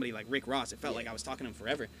talking to somebody like Rick Ross. It felt like I was talking to him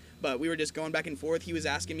forever. But we were just going back and forth. He was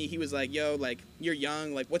asking me, he was like, "Yo, like, you're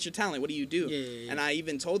young. Like, what's your talent? What do you do?" Yeah. And I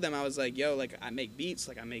even told them, I was like, "Yo, like, I make beats.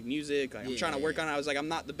 Like, I make music. Like, I'm trying to work on it." I was like, "I'm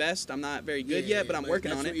not the best. I'm not very good yet, but I'm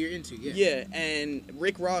working on That's it." what you're into, yeah. Yeah, and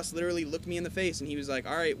Rick Ross literally looked me in the face and he was like,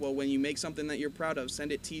 "All right, well, when you make something that you're proud of,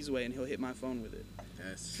 send it T's way and he'll hit my phone with it."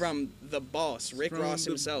 That's From the boss, Rick from Ross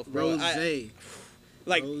the himself, bro. Rose.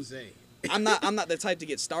 Like, Rose. I'm not the type to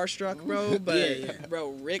get starstruck, bro, but Yeah. bro,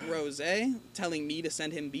 Rick Rose telling me to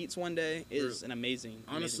send him beats one day is an amazing.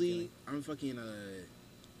 Honestly, I'm fucking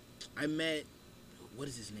I met, what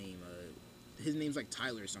is his name? His name's like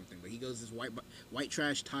Tyler or something, but he goes this white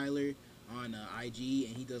trash Tyler on IG,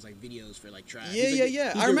 and he does like videos for like trash. Yeah, He's, yeah, like,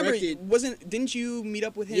 yeah. he I remember. directed- Didn't you meet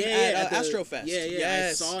up with him yeah, at Astrofest? Yeah, yeah.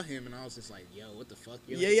 Yes. I saw him, and I was just like, "Yo, what the fuck?"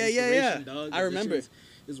 You're, Yeah, like, yeah, yeah, yeah. inspiration, Dog. I remember.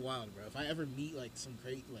 It's wild, bro. If I ever meet like some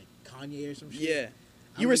great like Kanye or some shit. Yeah.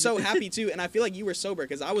 I You were would- so happy too, and I feel like you were sober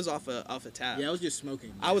because I was off a tab. Yeah, I was just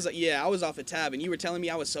smoking. I was off a tab, and you were telling me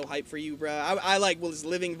I was so hyped for you, bro. I like was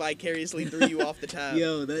living vicariously through you off the tab.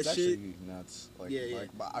 Yo, that It's shit. actually nuts. Like, Yeah, yeah. like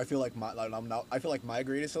I feel like I feel like my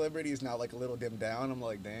greatest celebrity is now like a little dimmed down. I'm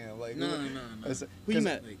like, damn, like No. Who you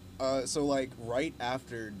met? Like, So like right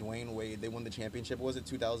after Dwayne Wade, they won the championship. Was it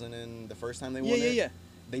 2000 and the first time they Yeah, won yeah, it? yeah.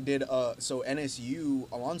 They did. So NSU,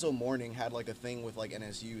 Alonzo Mourning had like a thing with like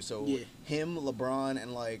NSU. So Yeah. him, LeBron,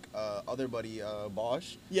 and like other buddy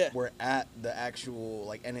Bosch Yeah. were at the actual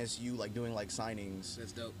like NSU like doing like signings.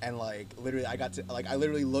 that's dope. And like literally, I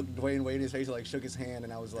literally looked Dwayne Wade in his face, like shook his hand,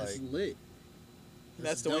 and I was That's like, lit.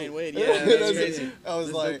 That's dope. Dwayne Wade. Yeah, that's crazy. I was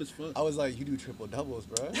That's like, dope as fuck. I was like, you do triple doubles,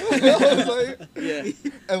 bro. I was like, Yeah.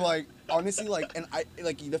 and like honestly, like, and I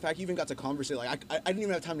like the fact you even got to conversate. Like, I didn't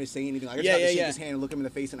even have time to say anything. Like, I just Yeah, got to yeah, shake yeah. his hand and look him in the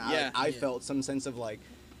face, and Yeah. I Yeah. felt some sense of like,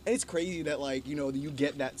 and it's crazy that like you you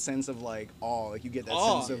get that sense of like awe, like you get that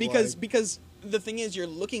Oh, sense of because the thing is, you're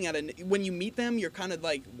looking at it when you meet them, you're kind of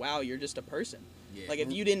like, wow, you're just a person. Yeah. Like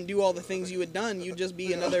if you didn't do all the things you had done, you'd just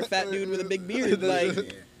be another fat dude with a big beard. Like,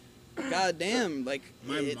 Yeah. god damn, like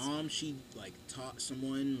My it's, mom, she like taught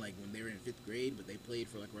someone like when they were in 5th grade, but they played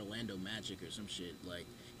for like Orlando Magic or some shit. Like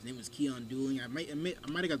his name was Keon Dooling. I might admit I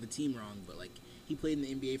might have got the team wrong, but like he played in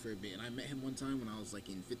the NBA for a bit, and I met him one time when I was like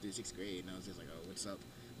in 5th or 6th grade, and I was just like, "Oh, what's up?"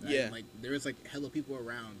 Yeah. And, like there was like hella people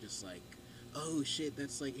around, just like, "Oh shit,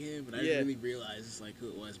 that's like him," but I Yeah. didn't really realize it's like who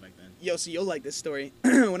it was back then. Yo, so you'll like this story.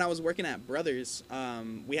 When I was working at Brothers,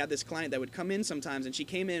 we had this client that would come in sometimes, and she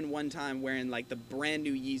came in one time wearing like the brand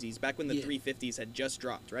new Yeezys back when the Yeah. 350s had just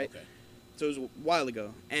dropped, right? Okay. So it was a while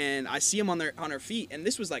ago, and I see them on her feet, and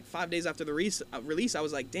this was like 5 days after the release. I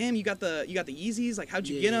was like, "Damn, you got the Yeezys? Like, how'd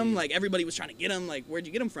you Yeah, get yeah, them? yeah. Like, everybody was trying to get them. Like, where'd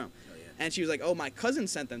you get them from?" Oh yeah. And she was like, "Oh, my cousin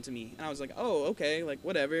sent them to me." And I was like, "Oh, okay, like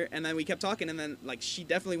whatever." And then we kept talking, and then like she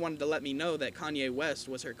definitely wanted to let me know that Kanye West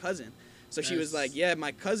was her cousin. So she was That's- like, "Yeah,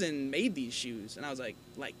 my cousin made these shoes." And I was like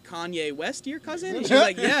Kanye West, your cousin?" And she was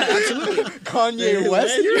like, "Yeah, absolutely." Kanye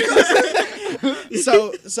West.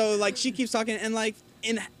 So like she keeps talking, and like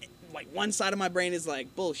in like one side of my brain is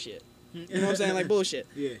like bullshit. You know what I'm saying? Like bullshit.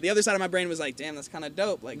 Yeah. The other side of my brain was like, damn, that's kind of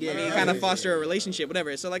dope. Like, let me Yeah. kind of foster a relationship,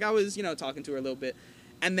 whatever. So like I was, talking to her a little bit,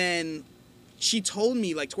 and then she told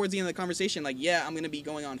me like towards the end of the conversation, like, yeah, I'm gonna be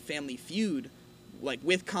going on Family Feud, like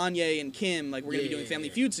with Kanye and Kim, like we're gonna be doing Family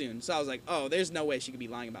Feud soon. So I was like, oh, there's no way she could be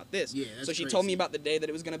lying about this. Yeah, that's so she told me crazy. about the day that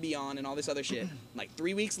it was gonna be on and all this other shit. Like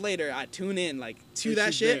 3 weeks later, I tune in like to And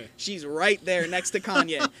that she's shit. there. She's right there next to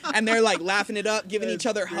Kanye, and they're like laughing it up, giving each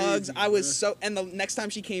That's other hugs. crazy, I was bro. so, and the next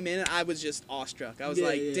time she came in, I was just awestruck. I was Yeah,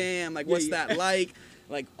 like, yeah. damn, like Yeah, what's yeah. that like?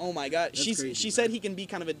 Like, oh my god. That's She crazy, said bro. he can be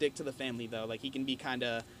kind of a dick to the family though. Like he can be kind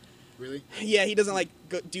of, Really? yeah, he doesn't like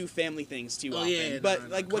do family things too Oh, often. yeah, but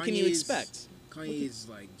nah, like, nah. what can you Kanye's- expect? Kanye is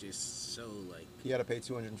like just so like. He had to pay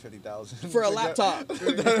 $250,000 For a laptop. For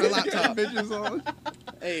a laptop. Bitches on.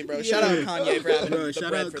 Hey, bro, shout out Kanye for having Bro, the shout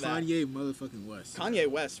bread out for that. Kanye motherfucking West. Kanye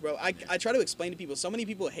West, bro. I try to explain to people. So many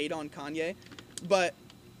people hate on Kanye, but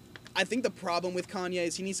I think the problem with Kanye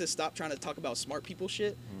is he needs to stop trying to talk about smart people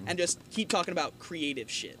shit and just keep talking about creative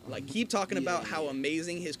shit. Like, keep talking about how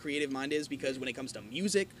amazing his creative mind is, because when it comes to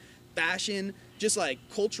music, fashion, just like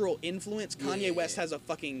cultural influence, Kanye West has a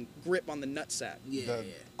fucking grip on the nutsack.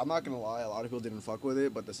 I'm not gonna lie, a lot of people didn't fuck with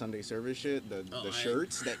it, but the Sunday service shit, the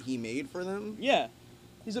shirts that he made for them. Yeah.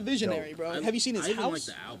 He's a visionary, bro. Have you seen his I house? even like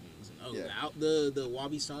the albums. The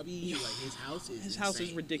Wabi Sabi, like his house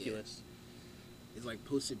is ridiculous. Yeah. It's like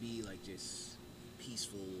supposed to be like just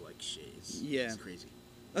peaceful, like shit. It's crazy.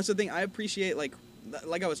 That's the thing. I appreciate, like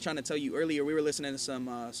I was trying to tell you earlier, we were listening to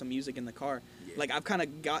some music in the car. Yeah. Like, I've kind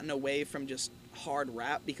of gotten away from just hard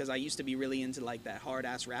rap, because I used to be really into like that hard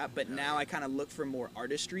ass rap, but now I kind of look for more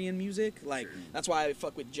artistry in music. Like, that's why I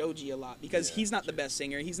fuck with Joji a lot, because he's not the best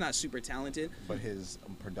singer, he's not super talented, but his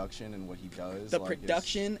production and what he does, the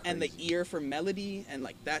production and the ear for melody, and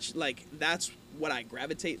like that's what I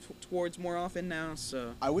gravitate towards more often now.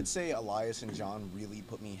 So I would say Elias and John really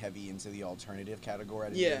put me heavy into the alternative category. I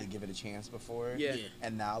didn't really give it a chance before.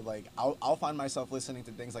 And now, like, I'll find myself listening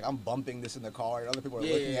to things like, I'm bumping this in the car, and other people are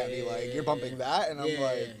looking at me like, you're bumping that, and I'm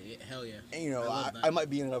like, hell yeah. And, you know, I might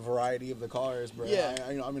be in a variety of the cars, bro.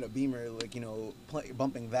 I'm in a Beamer, like, you know,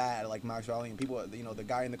 bumping that, like Max Raleigh, and people, you know, the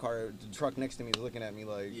guy in the car, the truck next to me is looking at me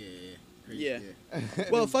like,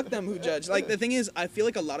 well, fuck them who judge. Like, the thing is, I feel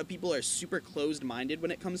like a lot of people are super closed-minded when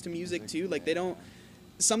it comes to music too. Like, they don't.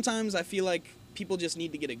 Sometimes I feel like people just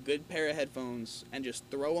need to get a good pair of headphones and just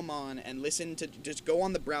throw them on and listen to. Just go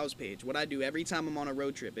on the browse page. What I do every time I'm on a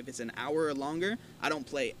road trip, if it's an hour or longer, I don't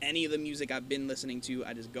play any of the music I've been listening to.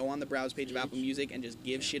 I just go on the browse page of Apple Music and just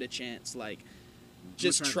give shit a chance. Like,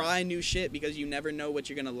 just try new shit, because you never know what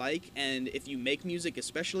you're gonna like, and if you make music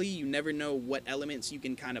especially, you never know what elements you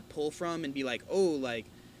can kind of pull from and be like, oh, like,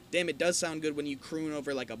 damn, it does sound good when you croon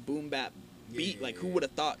over like a boom bap beat. Like, who would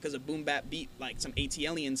have thought, because a boom bap beat, like some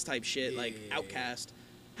ATLiens type shit, like Outkast,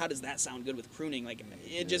 how does that sound good with crooning? Like,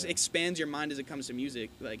 it just expands your mind as it comes to music.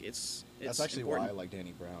 Like, it's that's actually important. why I like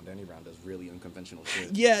Danny Brown. Danny Brown does really unconventional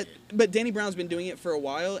shit. Yeah, but Danny Brown's been doing it for a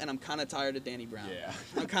while, and I'm kind of tired of Danny Brown. Yeah.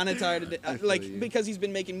 I'm kind of tired of like, because he's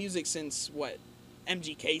been making music since what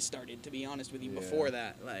MGK started, to be honest with you. Before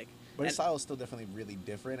that, like, but his style is still definitely really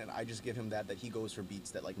different, and I just give him that he goes for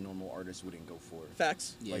beats that like normal artists wouldn't go for.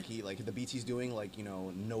 Facts. Like, the beats he's doing, like, you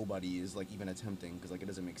know, nobody is like even attempting, because like it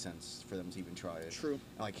doesn't make sense for them to even try it. True.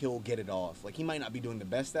 And like, he'll get it off. Like, he might not be doing the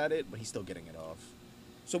best at it, but he's still getting it off.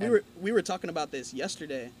 So we were talking about this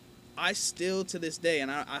yesterday. I still, to this day, and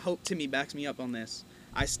I hope Timmy backs me up on this,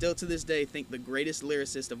 I still to this day think the greatest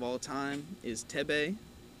lyricist of all time is Tebe,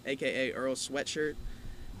 aka Earl Sweatshirt.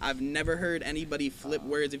 I've never heard anybody flip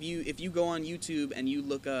words. If you go on YouTube and you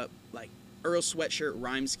look up like Earl Sweatshirt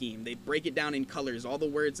rhyme scheme, they break it down in colors, all the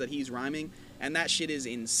words that he's rhyming, and that shit is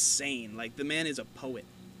insane. Like, the man is a poet.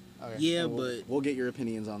 Okay. Yeah, but we'll get your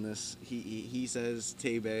opinions on this. He says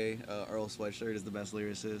Tebe, Earl Sweatshirt, is the best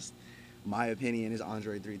lyricist. My opinion is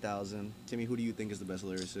Andre 3000. Timmy, who do you think is the best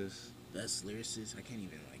lyricist? Best lyricist? I can't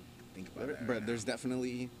even like think about it. Bro, there's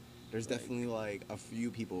definitely like a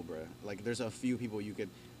few people, bro. Like, there's a few people you could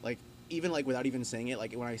like, even like without even saying it.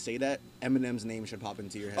 Like, when I say that, Eminem's name should pop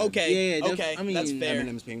into your head. Okay, Yeah, okay, I mean, that's fair.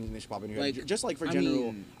 Eminem's name should pop into your head. Just like for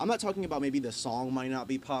general, I'm not talking about maybe the song might not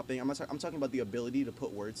be popping. I'm talking about the ability to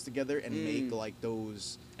put words together and make like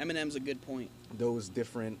those. Eminem's a good point. Those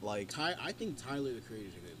different like. I think Tyler the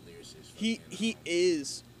Creator's a good lyricist. He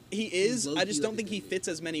is. He is. I just don't think he fits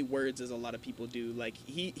as many words as a lot of people do. Like,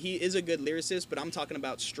 he is a good lyricist, but I'm talking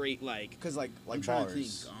about straight like. Because like I'm bars. trying to think.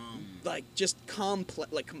 Like, just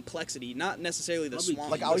complexity, not necessarily the swamp.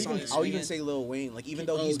 Like, I'll even say Lil Wayne. Like, even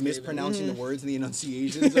though he's mispronouncing the words and the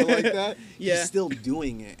enunciations are like that, he's still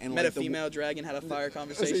doing it. And met like a female dragon, had a fire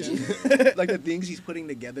conversation. Like, the things he's putting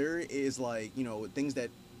together is like, you know, things that,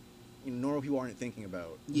 you know, normal people aren't thinking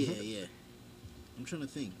about. Yeah. I'm trying to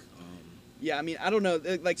think. Yeah, I mean, I don't know.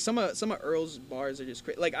 Like, some of Earl's bars are just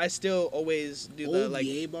crazy. Like, I still always do the like.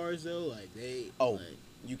 Ye bars though, like they. Oh. Like,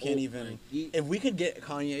 you can't even. If we could get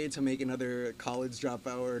Kanye to make another College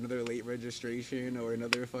Dropout or another Late Registration or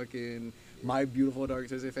another fucking My Beautiful Dark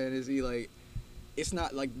Twisted Fantasy, like, it's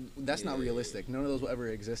not like that's not realistic. None of those will ever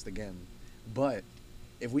exist again. But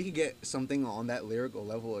if we could get something on that lyrical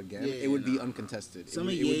level again, it would be uncontested. Some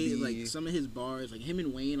of Ye, like some of his bars, like him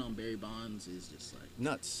and Wayne on Barry Bonds, is just like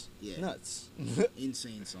nuts. Yeah, nuts.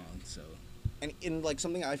 insane song. So And in like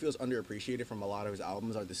something I feel is underappreciated from a lot of his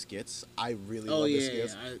albums are the skits. I really Oh, love the yeah,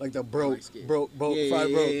 skits, I like the like skits. bro, Yeah, fried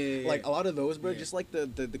yeah, bro, yeah. like a lot of those, bro. Yeah. Just like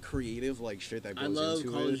the creative like shit that goes I love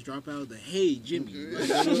into College it. Dropout. The Hey Jimmy,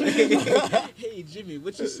 hey Jimmy,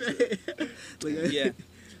 what you say? Like, Yeah.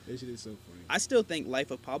 that shit is so funny. I still think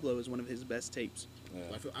Life of Pablo is one of his best tapes.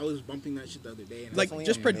 Yeah. I was bumping that shit the other day, and Like Definitely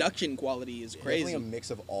just a mix. production quality is Definitely crazy. a mix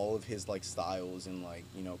of all of his like styles and like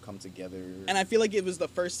come together. And I feel like it was the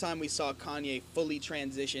first time we saw Kanye fully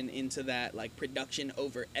transition into that like production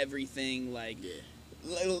over everything. Like,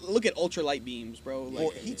 look at Ultra Light Beams, bro. Like, well,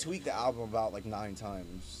 he tweaked the album about like 9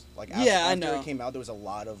 times. Like Yeah, I after know. it came out, there was a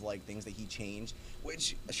lot of like things that he changed.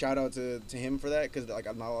 Which shout out to him for that, because like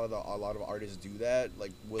not a lot of artists do that.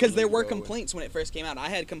 Like because there were willingly go and- complaints when it first came out. I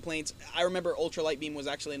had complaints. I remember Ultra Light Beam was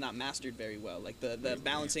actually not mastered very well. Like the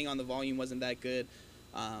balancing on the volume wasn't that good.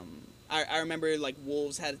 I remember like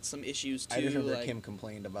Wolves had some issues too. I just remember like, Kim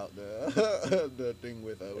complained about the the thing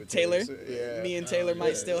with Taylor. Yeah. Me and Taylor might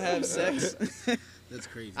yeah, still have sex. that's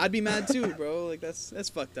crazy. I'd be mad too, bro. Like that's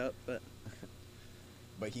fucked up.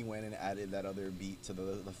 But he went and added that other beat to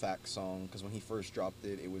the Fax song, because when he first dropped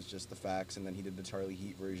it, it was just the Fax, and then he did the Charlie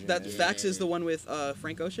Heat version. That and- Fax is the one with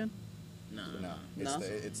Frank Ocean. no, No, No?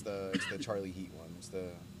 it's the Charlie Heat one. It's the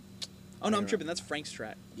Oh no, I'm Yeah. tripping. That's Frank's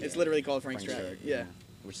track. It's Yeah. literally called Frank's Frank track. track, Yeah.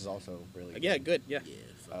 which is also really Yeah, good. Yeah. Yeah,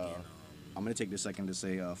 fucking. I'm gonna take this second to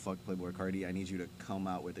say, fuck Playboy Cardi. I need you to come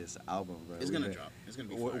out with this album, bro. it's gonna drop. It's gonna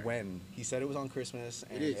be fire. When he said it was on Christmas,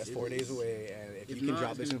 and It is, it's it 4 days is. away, and if If you can not, drop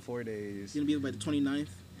it's this gonna- in 4 days, It's gonna be by the 29th,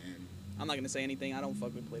 and I'm not gonna say anything. I don't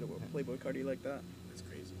fuck with Playboy Cardi like that. that's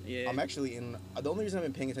crazy. Yeah. I'm actually in. The only reason I've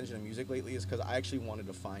been paying attention to music lately is because I actually wanted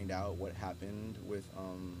to find out what happened with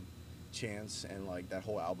Chance and like that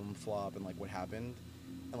whole album flop and like what happened,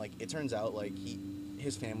 and like it turns out like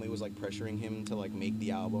his family was like pressuring him to like make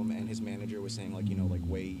the album, and his manager was saying like like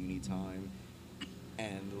wait, you need time,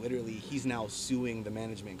 and literally he's now suing the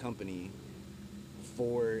management company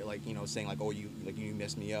for like saying like, oh, you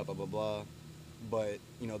messed me up, blah blah blah. But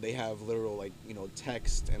they have literal like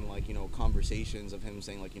text and like conversations of him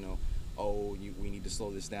saying like oh, we need to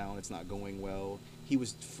slow this down, it's not going well. He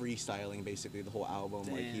was freestyling basically the whole album.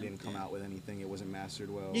 Like he Damn. didn't come out with anything, it wasn't mastered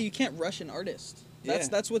well. Yeah, you can't rush an artist. Yeah.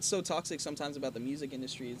 That's what's so toxic sometimes about the music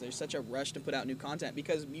industry is there's such a rush to put out new content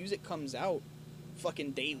because music comes out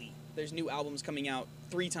fucking daily. There's new albums coming out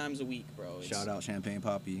 3 times a week, bro. Shout out Champagne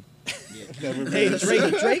Poppy. Yeah. Hey,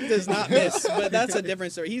 Drake does not miss, but that's a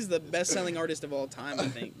different story. He's the best-selling artist of all time, I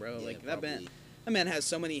think, bro. Yeah, Like probably. that man has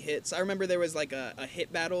so many hits. I remember there was like a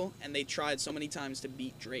hit battle, and they tried so many times to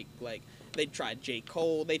beat Drake. Like they tried J.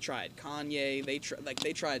 Cole, they tried Kanye,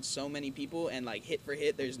 they tried so many people, and like hit for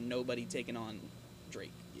hit, there's nobody taking on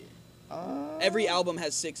Drake. Every album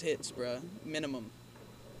has 6 hits, bro, minimum.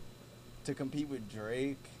 to compete with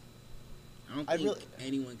Drake. I don't I think really-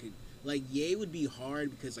 anyone could. Like, Ye would be hard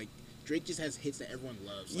because, like, Drake just has hits that everyone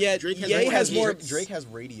loves. Like, Yeah, Drake has, Ye like, has hits. more- Drake has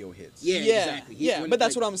radio hits. Yeah, exactly. He's Yeah, one- but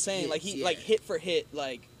that's like, what I'm saying. Like hits, he yeah. like hit for hit,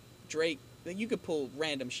 like Drake. Like, you could pull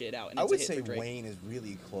random shit out, and I it's would a hit say for Drake. Wayne is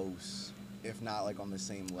really close, if not like on the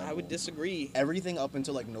same level. I would disagree. Everything up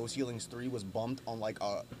until like No Ceilings 3 was bumped on like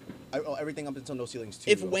everything up until No Ceilings 2.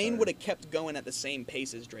 If I'm Wayne sorry. would have kept going at the same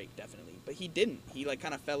pace as Drake, definitely, but he didn't. He like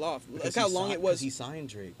kind of fell off. Because Look how he long si- it was. He signed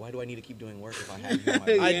Drake. Why do I need to keep doing work if I have you on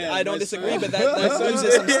my Yeah, I don't that's disagree, fine. but that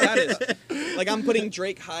loses some status. Like I'm putting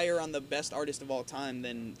Drake higher on the best artist of all time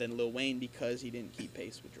than Lil Wayne because he didn't keep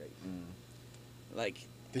pace with Drake. Like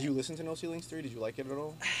Did you listen to No Ceilings 3? Did you like it at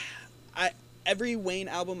all? every Wayne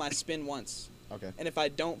album I spin once, Okay. and if I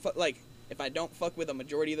don't fuck with a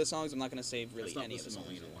majority of the songs, I'm not gonna save I really stopped any of the listening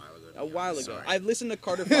songs. to Wayne a while ago. A while ago, Sorry. I've listened to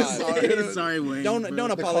Carter 5. Sorry, Wayne. Don't- bro. don't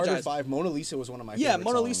The Carter apologize. 5, Mona Lisa was one of my Yeah, favorite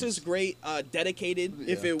Mona Lisa's songs. great. Dedicated.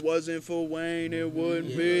 If Yeah. it wasn't for Wayne, it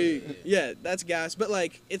wouldn't Yeah, be. yeah. Yeah, that's gas. But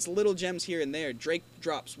like, it's little gems here and there. Drake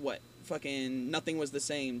drops what? Fucking Nothing Was the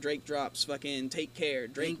Same. Drake drops fucking Take Care.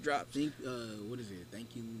 Drake drops. What is it?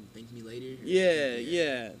 Thank me later.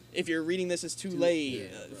 Yeah. If you're reading this, it's too late. yeah,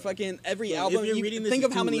 bro. Fucking every Bro, if album. you're You reading can this, think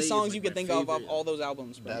it's of how too many late, songs it's you like could my think of favorite. all those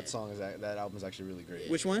albums, bro. That album is actually really great.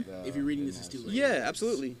 Which one? If you're reading this, it's too late. Yeah, It's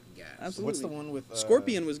absolutely. gas. Absolutely. What's the one with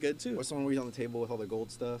Scorpion was good too. What's the one where he's on the table with all the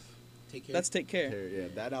gold stuff? Take care. That's Take Care. Yeah,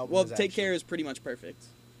 that album. Well, is Take Care actually- is pretty much perfect.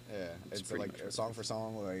 Yeah, it's pretty like much song for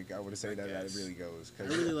song. Like I would say that it really goes. I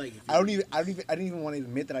 'Cause really like. I didn't even want to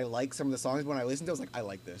admit that I like some of the songs. But when I listened to it, I was like, I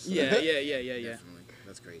like this. Yeah. Definitely.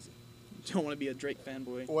 That's crazy. Don't want to be a Drake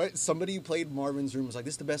fanboy. What? Somebody played Marvin's Room. Was like,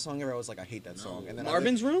 this is the best song ever. I was like, I hate that No. song. And then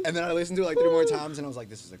Marvin's Room? And then I listened to it like 3 more times, and I was like,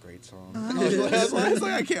 this is a great song. I was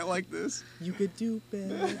like, I can't like this. You could do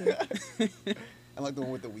better. and like the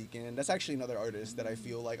one with The Weeknd. That's actually another artist that I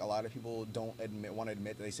feel like a lot of people don't want to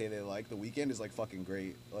admit that they say they like. The Weeknd is like fucking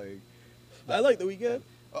great. Like, I like The Weeknd.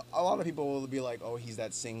 a lot of people will be like, oh, he's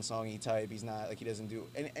that sing-songy type. He's not like he doesn't do.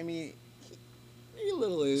 And I mean, he a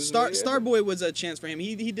little is. Starboy was a chance for him.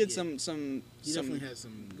 He did Yeah. some He definitely has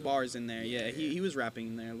some good bars in there. Yeah, Yeah. he was rapping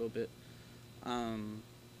in there a little bit.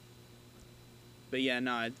 But yeah,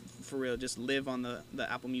 no, for real, just live on the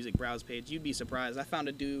Apple Music browse page. You'd be surprised. I found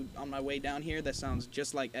a dude on my way down here that sounds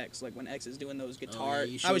just like X. Like when X is doing those guitar,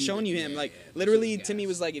 you I was showed showing me you that. him. Yeah, Like yeah. literally, Showed Timmy guys.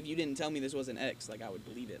 was like, if you didn't tell me this wasn't X, like I would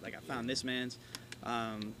believe it. Like I found this man's.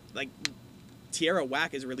 Like Tierra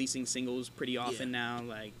Whack is releasing singles pretty often now.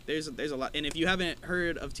 Like there's a lot. And if you haven't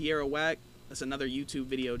heard of Tierra Whack, that's another YouTube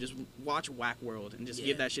video. Just watch Whack World and just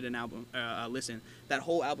give that shit an album. Listen, that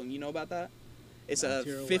whole album. You know about that? It's a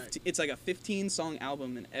Tierra 15. It's like a 15-song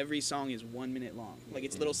album, and every song is 1 minute long. Like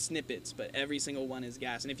it's little snippets, but every single one is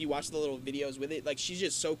gas. And if you watch the little videos with it, like she's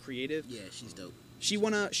just so creative. Yeah, she's dope. She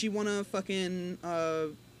won a fucking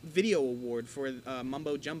video award for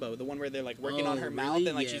Mumbo Jumbo, the one where they're like working on her mouth really?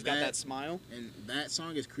 and like Yeah, she's got that smile. And that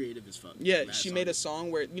song is creative as fuck. Yeah, That she song made a is-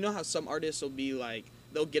 song where you know how some artists will be like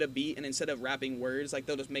they'll get a beat and instead of rapping words like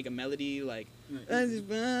they'll just make a melody like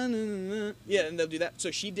yeah, and they'll do that. So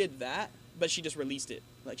she did that, but she just released it.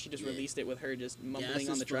 Like she just released it with her just mumbling Gas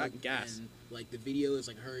on as the track. fuck, Gas. And, like the video is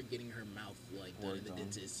like her getting her mouth like done in Worked the on.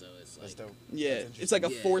 dentist, so it's That's like dope. Yeah, That's it's like a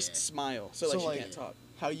interesting. forced Yeah. smile. So like So, she like- can't talk.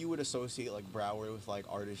 How you would associate like Broward with like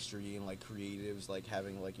artistry and like creatives, like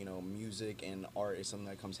having like music and art is something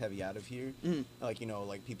that comes heavy out of here. Mhm. Like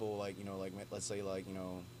like people like like let's say like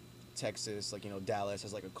Texas, like Dallas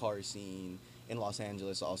has like a car scene. In Los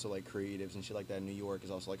Angeles also like creatives and shit like that. New York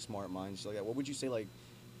is also like smart minds, shit like that. What would you say like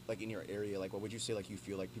in your area, like what would you say like you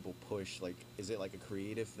feel like people push? Like is it like a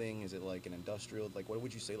creative thing? Is it like an industrial? Like what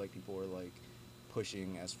would you say like people are like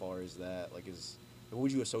pushing as far as that? Like what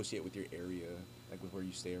would you associate with your area, like with where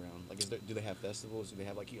you stay around? Like do they have festivals? Do they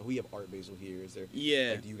have like we have Art Basel here? Is there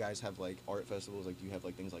Yeah. like do you guys have like art festivals? Like do you have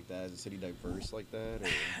like things like that? Is the city diverse like that? Or?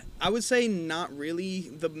 I would say not really.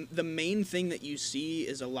 The main thing that you see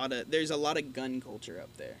is there's a lot of gun culture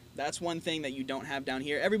up there. That's one thing that you don't have down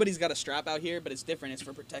here. Everybody's got a strap out here, but it's different. It's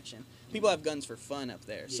for protection. People have guns for fun up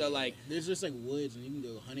there. So yeah. like there's just like woods and you can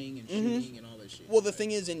go hunting and shooting and all that shit. well, the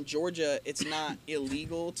thing is, in Georgia, it's not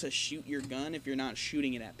illegal to shoot your gun if you're not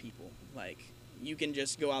shooting it at people. Like, you can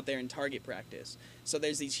just go out there and target practice. So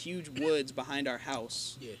there's these huge woods behind our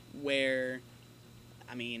house Yeah. where,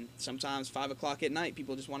 I mean, sometimes 5 o'clock at night,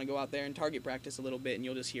 people just want to go out there and target practice a little bit, and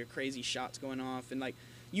you'll just hear crazy shots going off. And, like,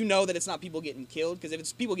 you know that it's not people getting killed, because if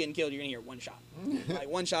it's people getting killed, you're going to hear one shot. Like,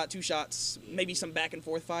 1 shot, 2 shots, maybe some back and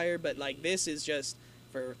forth fire. But, like, this is just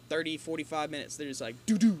for 30, 45 minutes. They're just like,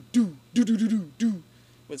 do-do-do-do-do-do-do-do,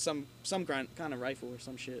 with some kind of rifle or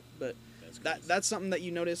some shit. But that's something that you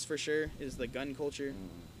notice for sure is the gun culture.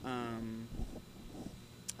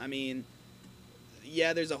 I mean,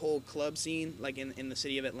 yeah, there's a whole club scene like in the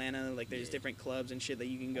city of Atlanta. Like there's different clubs and shit that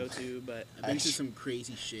you can go to. But I've been to some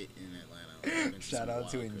crazy shit in Atlanta. I've been to Shout some out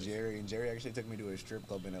to wild crazy- Jerry. And Jerry actually took me to a strip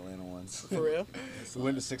club in Atlanta once. for real, We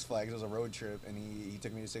went to Six Flags. It was a road trip, and he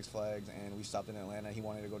took me to Six Flags, and we stopped in Atlanta. He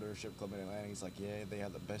wanted to go to a strip club in Atlanta. He's like, yeah, they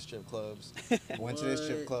have the best strip clubs. Went to this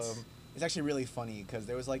strip What? club. It's actually really funny because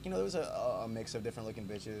there was like, there was a mix of different looking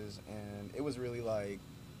bitches, and it was really like,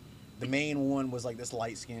 the main one was like this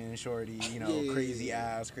light skinned shorty, Yeah. crazy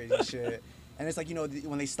ass, crazy shit. And it's like,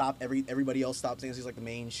 when they stop, everybody else stops. It's like the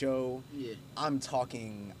main show. Yeah. I'm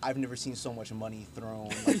talking, I've never seen so much money thrown.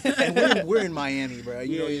 Like, and we're in Miami, bro.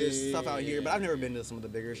 There's stuff out here, but I've never been to some of the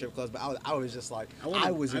bigger strip clubs. But I was just like,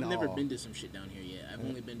 I've never awe. been to some shit down here yet. I've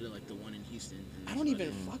only been to like the one in Houston. and I don't that's even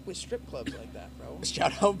about it. fuck with strip clubs like that, bro.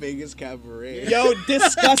 Shout out Vegas Cabaret. Yo,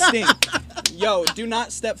 disgusting. Yo, do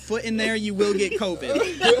not step foot in there. You will get COVID.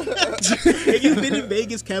 If you've been to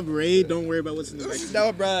Vegas Cabaret, don't worry about what's in the record.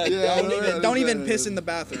 No, bro. Yeah, don't even yeah. piss in the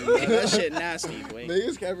bathroom. Bro. That shit nasty, boy.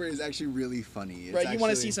 Vegas Cabaret is actually really funny. Bro, you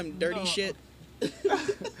want to see some dirty shit?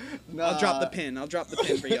 I'll drop the pin. I'll drop the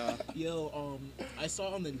pin for y'all. Yo, I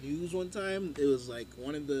saw on the news one time, it was like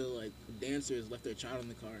one of the like dancers left their child in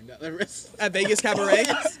the car and got arrested. At Vegas Cabaret,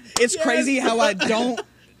 it's crazy how I don't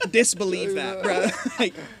disbelieve that, bro.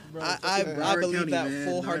 Like, I Broward believe County, that man,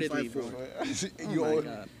 full-heartedly, bro. 954. Oh my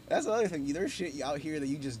God. That's the other thing. There's shit out here that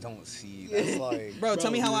you just don't see. That's like, Bro,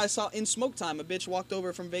 tell me how this- I saw in Smoke Time, a bitch walked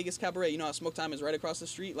over from Vegas Cabaret. You know how Smoke Time is right across the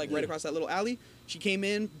street, like right across that little alley? She came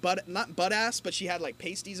in, not butt ass, but she had like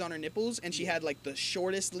pasties on her nipples, and she had like the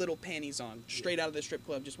shortest little panties on. Straight out of the strip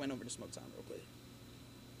club, just went over to Smoke Time real quick.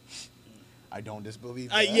 I don't disbelieve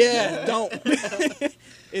that. Yeah, don't.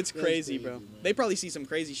 It's crazy, crazy, bro. man. They probably see some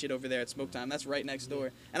crazy shit over there at Smoke Time. That's right next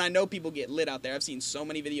door. And I know people get lit out there. I've seen so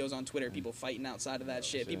many videos on Twitter, people fighting outside of that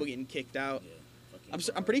shit, people getting kicked out. Yeah,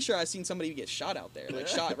 I'm pretty sure I've seen somebody get shot out there, like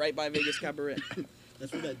shot right by Vegas Cabaret.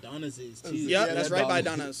 That's where that Donna's is too. Yep, Yeah, that's that right by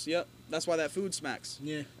Donna's. Donna's. Yep, that's why that food smacks.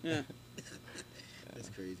 Yeah, Yeah, that's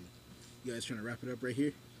crazy. You guys trying to wrap it up right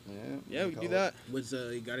here? yeah, we can do call it. that. What's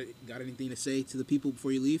you got anything to say to the people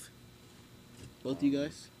before you leave? Both of you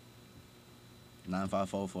guys?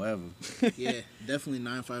 954 forever. Yeah, definitely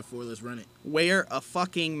 954. Let's run it. Wear a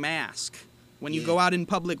fucking mask. When you Yeah. go out in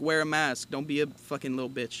public, wear a mask. Don't be a fucking little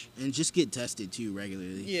bitch. And just get tested too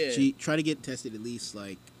regularly. Yeah. Try to get tested at least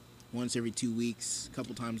like once every 2 weeks, a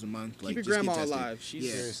couple times a month. Keep Like, your just get grandma tested. alive. She's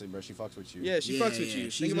Yeah. Seriously, bro, she fucks with you. yeah, she fucks with you.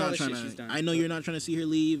 She's Think of all not the shit trying she's to. done. I know you're not trying to see her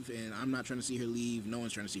leave, and I'm not trying to see her leave. No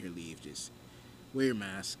one's trying to see her leave. Just wear your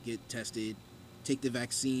mask, get tested, take the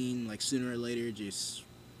vaccine. Like sooner or later, just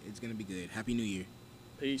it's gonna be good. Happy New Year.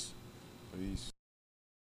 Peace. Peace.